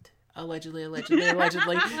husband? Allegedly. Is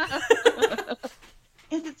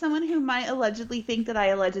it someone who might allegedly think that I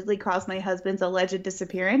allegedly caused my husband's alleged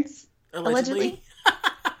disappearance? Allegedly?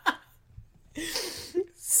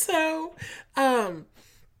 So,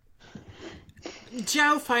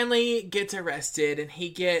 Joe finally gets arrested and he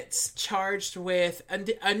gets charged with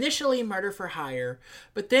initially murder for hire,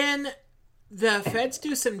 but then the feds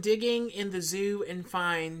do some digging in the zoo and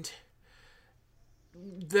find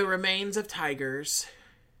the remains of tigers.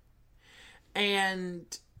 And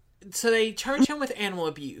so they charge him with animal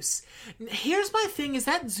abuse. Here's my thing, is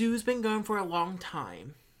that zoo's been going for a long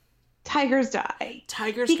time. tigers die.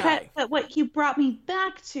 Die. But what you brought me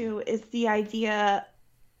back to is the idea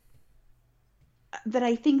that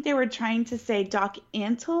I think they were trying to say Doc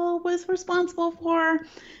Antle was responsible for,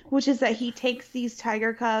 which is that he takes these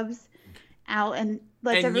tiger cubs out and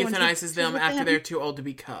lets everyone euthanizes them after they're too old to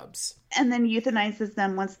be cubs. And then euthanizes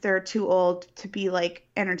them once they're too old to be like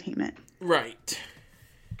entertainment. Right.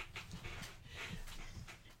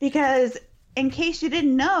 Because in case you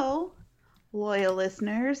didn't know, loyal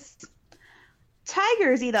listeners,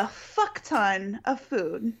 tigers eat a fuck ton of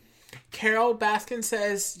food. Carol Baskin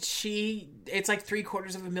says it's like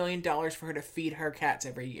 $750,000 for her to feed her cats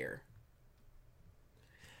every year.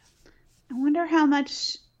 I wonder how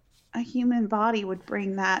much a human body would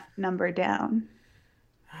bring that number down.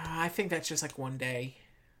 I think that's just like one day.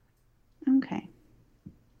 Okay.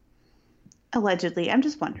 Allegedly. I'm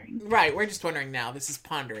just wondering. Right. We're just wondering now. This is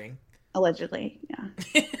pondering. Allegedly. Yeah.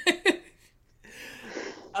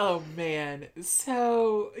 Oh, man.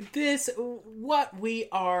 So what we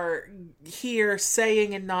are here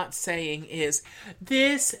saying and not saying is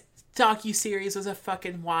this docuseries was a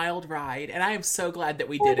fucking wild ride, and I am so glad that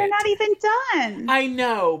we did it. They're not even done. I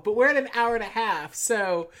know, but we're at an hour and a half,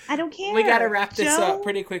 so I don't care. We gotta wrap this up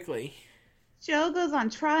pretty quickly. Joe goes on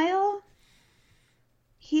trial.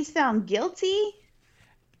 He's found guilty.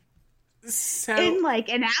 So in like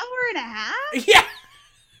an hour and a half? Yeah.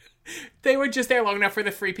 They were just there long enough for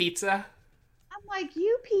the free pizza. I'm like,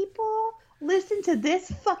 you people listen to this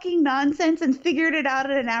fucking nonsense and figured it out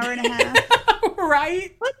in an hour and a half.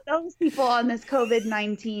 Right? Put those people on this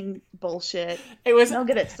COVID-19 bullshit. They'll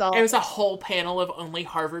get it solved. It was a whole panel of only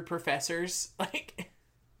Harvard professors.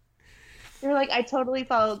 They're like, I totally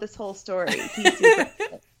followed this whole story.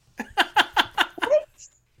 What?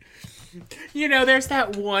 You know, there's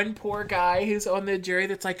that one poor guy who's on the jury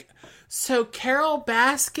that's like, so Carol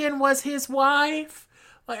Baskin was his wife?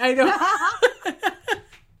 Like, I don't...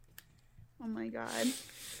 Oh my God.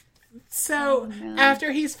 So,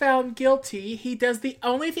 after he's found guilty, he does the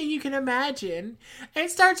only thing you can imagine and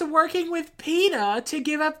starts working with PETA to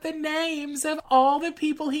give up the names of all the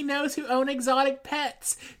people he knows who own exotic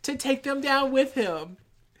pets to take them down with him.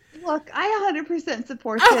 Look, I 100%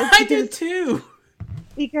 support this. I did too.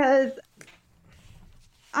 Because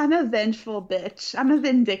I'm a vengeful bitch. I'm a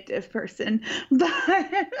vindictive person.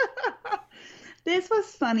 But this was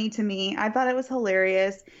funny to me. I thought it was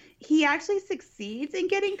hilarious. He actually succeeds in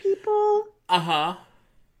getting people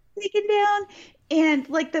taken down. And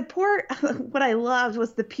like what I loved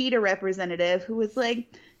was the PETA representative who was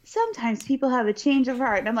like, sometimes people have a change of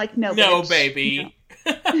heart. And I'm like, no, bitch. Baby.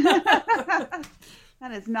 No.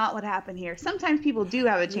 That is not what happened here. Sometimes people do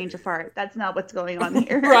have a change of heart. That's not what's going on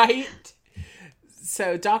here. Right.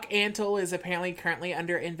 So Doc Antle is apparently currently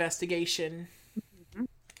under investigation. Mm-hmm.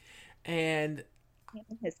 And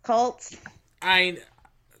his cult. I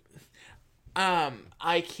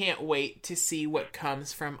can't wait to see what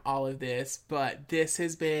comes from all of this, but this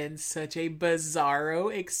has been such a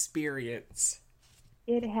bizarro experience.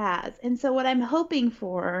 It has. And so what I'm hoping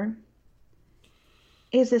for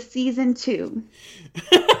is a season 2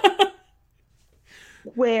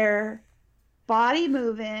 where Body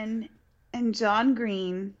Movin' and John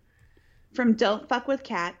Green from Don't Fuck with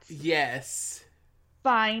Cats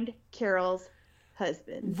find Carol's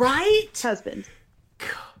husband. Right? Husband.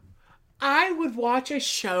 I would watch a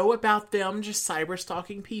show about them just cyber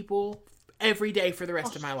stalking people every day for the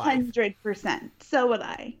rest of my life. 100%. So would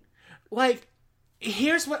I. Like,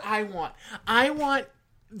 here's what I want. I want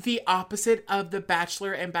the opposite of The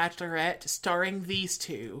Bachelor and Bachelorette starring these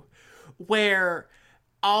two, where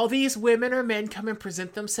all these women or men come and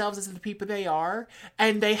present themselves as the people they are,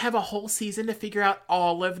 and they have a whole season to figure out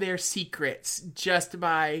all of their secrets just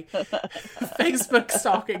by Facebook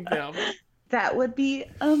stalking them. That would be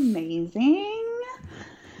amazing.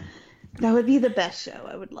 That would be the best show.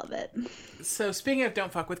 I would love it. So speaking of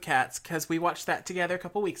Don't Fuck with Cats, because we watched that together a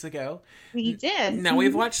couple weeks ago. We did. Now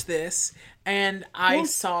we've watched this, and I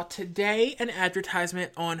saw today an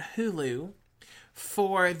advertisement on Hulu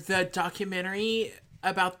for the documentary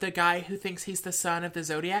about the guy who thinks he's the son of the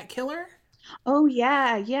Zodiac Killer. Oh,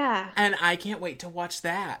 yeah, yeah. And I can't wait to watch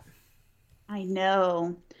that. I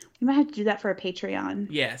know. We might have to do that for a Patreon.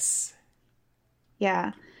 Yes.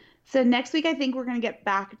 Yeah. So next week, I think we're going to get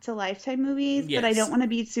back to Lifetime movies, but I don't want to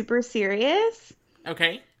be super serious.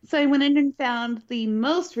 Okay. So I went in and found the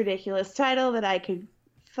most ridiculous title that I could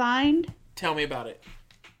find. Tell me about it.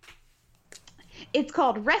 It's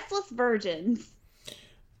called Restless Virgins.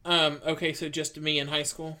 Okay, so just me in high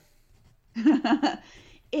school?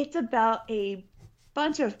 It's about a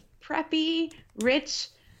bunch of preppy, rich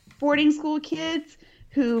boarding school kids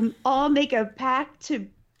who all make a pact to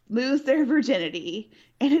lose their virginity.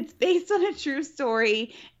 And it's based on a true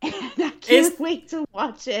story. And I can't wait to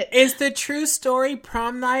watch it. Is the true story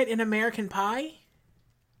Prom Night in American Pie?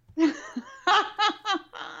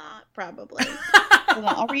 Probably. Hold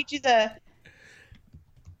on, I'll read you the...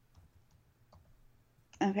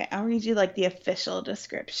 Okay, I'll read you like the official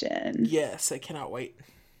description. Yes, I cannot wait.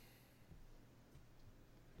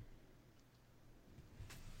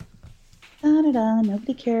 Da-da-da,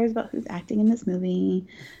 nobody cares about who's acting in this movie.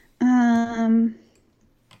 Oh,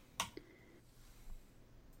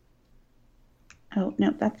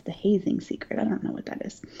 no, that's the hazing secret. I don't know what that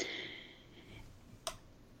is.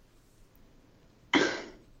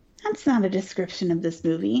 That's not a description of this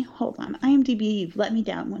movie. Hold on. IMDb, you've let me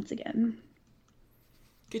down once again.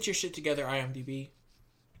 Get your shit together, IMDb.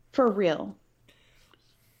 For real.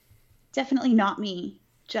 Definitely not me.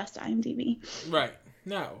 Just IMDb. Right.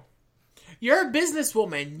 No. You're a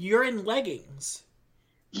businesswoman. You're in leggings.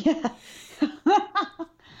 Yeah.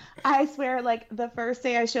 I swear, like, the first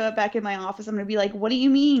day I show up back in my office, I'm going to be like, what do you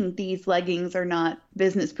mean these leggings are not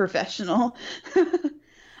business professional?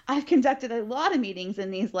 I've conducted a lot of meetings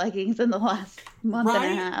in these leggings in the last month and a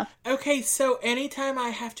half. Okay, so anytime I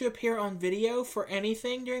have to appear on video for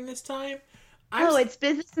anything during this time, it's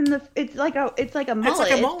business in the... It's like a mullet. It's like a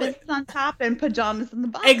mullet. It's business on top and pajamas in the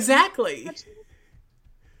bottom. Exactly.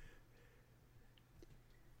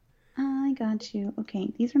 I got you.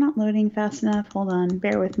 Okay, these are not loading fast enough. Hold on.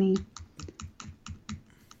 Bear with me.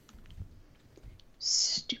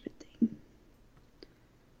 Stupid thing.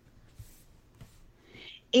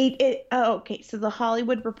 Okay, so the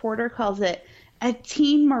Hollywood Reporter calls it a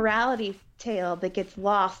teen morality tale that gets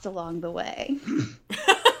lost along the way.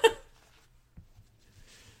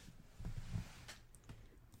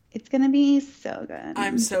 It's going to be so good.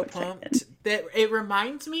 I'm so pumped. It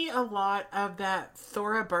reminds me a lot of that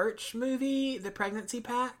Thora Birch movie, The Pregnancy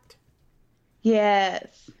Pact.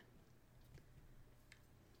 Yes.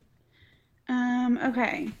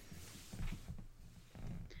 Okay.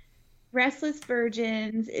 Restless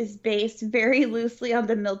Virgins is based very loosely on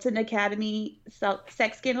the Milton Academy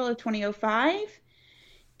sex scandal of 2005,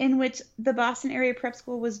 in which the Boston area prep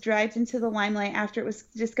school was dragged into the limelight after it was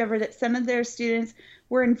discovered that some of their students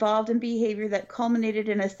were involved in behavior that culminated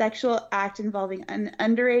in a sexual act involving an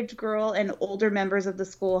underage girl and older members of the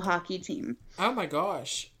school hockey team. Oh my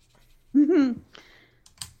gosh.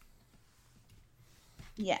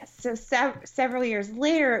 Yes. So several years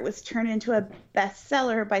later, it was turned into a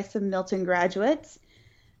bestseller by some Milton graduates.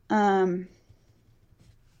 And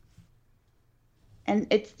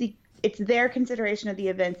it's their consideration of the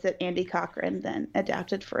events that Andy Cochran then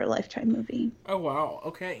adapted for a Lifetime movie. Oh, wow.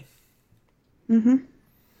 Okay.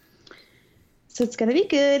 So it's going to be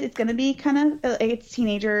good. It's going to be kind of, it's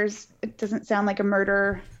teenagers. It doesn't sound like a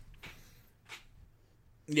murder.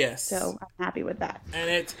 Yes. So I'm happy with that.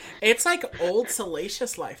 And it's like old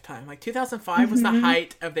salacious Lifetime. Like 2005 was the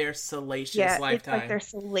height of their salacious Lifetime. It's like their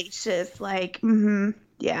salacious,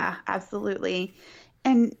 yeah, absolutely.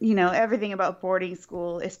 And, you know, everything about boarding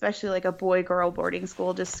school, especially like a boy-girl boarding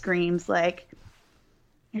school, just screams like,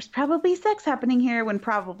 there's probably sex happening here, when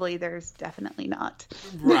probably there's definitely not.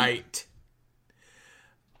 Right.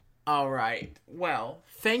 All right. Well,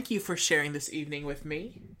 thank you for sharing this evening with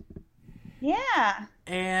me. Yeah.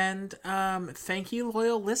 And thank you,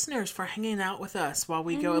 loyal listeners, for hanging out with us while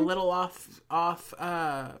we go a little off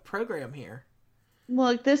program here.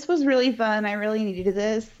 Look, this was really fun. I really needed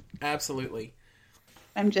this. Absolutely.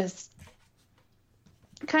 I'm just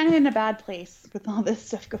kind of in a bad place with all this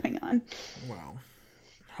stuff going on. Well,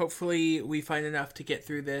 hopefully we find enough to get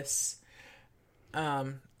through this.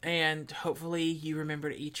 And hopefully you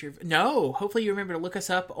remember to hopefully you remember to look us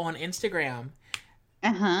up on Instagram.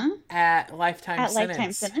 At Lifetime Sentence.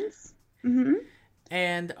 Lifetime Sentence. Mm-hmm.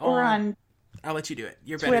 And or on I'll let you do it.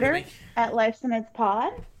 You're Twitter, better than me. At Life Sentence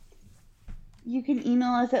Pod. You can email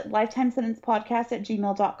us at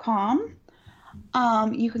lifetimesentencepodcast@gmail.com.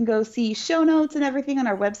 You can go see show notes and everything on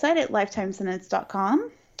our website at lifetimesentence.com.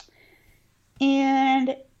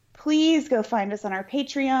 And please go find us on our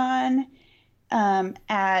Patreon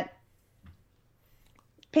at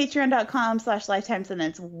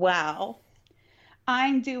patreon.com/lifetimesentence. Wow.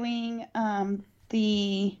 I'm doing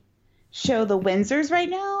the show The Windsors right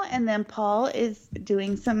now, and then Paul is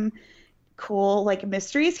doing some cool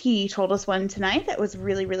mysteries. He told us one tonight that was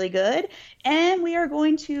really, really good, and we are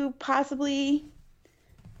going to probably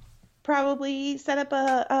set up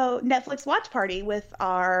a Netflix watch party with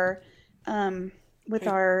our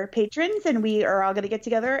patrons, and we are all going to get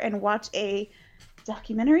together and watch a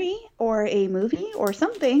documentary or a movie or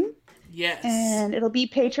something Yes. And it'll be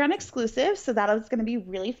Patreon exclusive, so that is going to be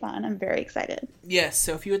really fun. I'm very excited. Yes,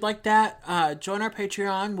 so if you would like that, join our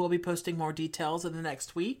Patreon. We'll be posting more details in the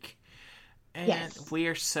next week. And we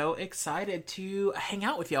are so excited to hang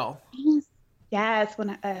out with y'all. Yes, it's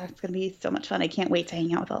going to be so much fun. I can't wait to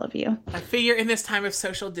hang out with all of you. I figure in this time of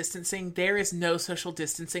social distancing, there is no social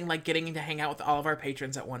distancing like getting to hang out with all of our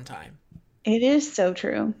patrons at one time. It is so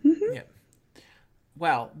true. Yep.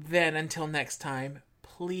 Well, then until next time,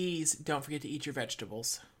 please don't forget to eat your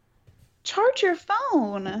vegetables. Charge your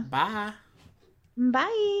phone. Bye.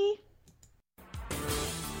 Bye.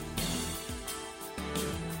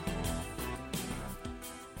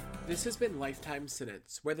 This has been Lifetime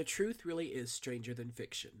Sentence, where the truth really is stranger than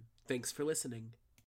fiction. Thanks for listening.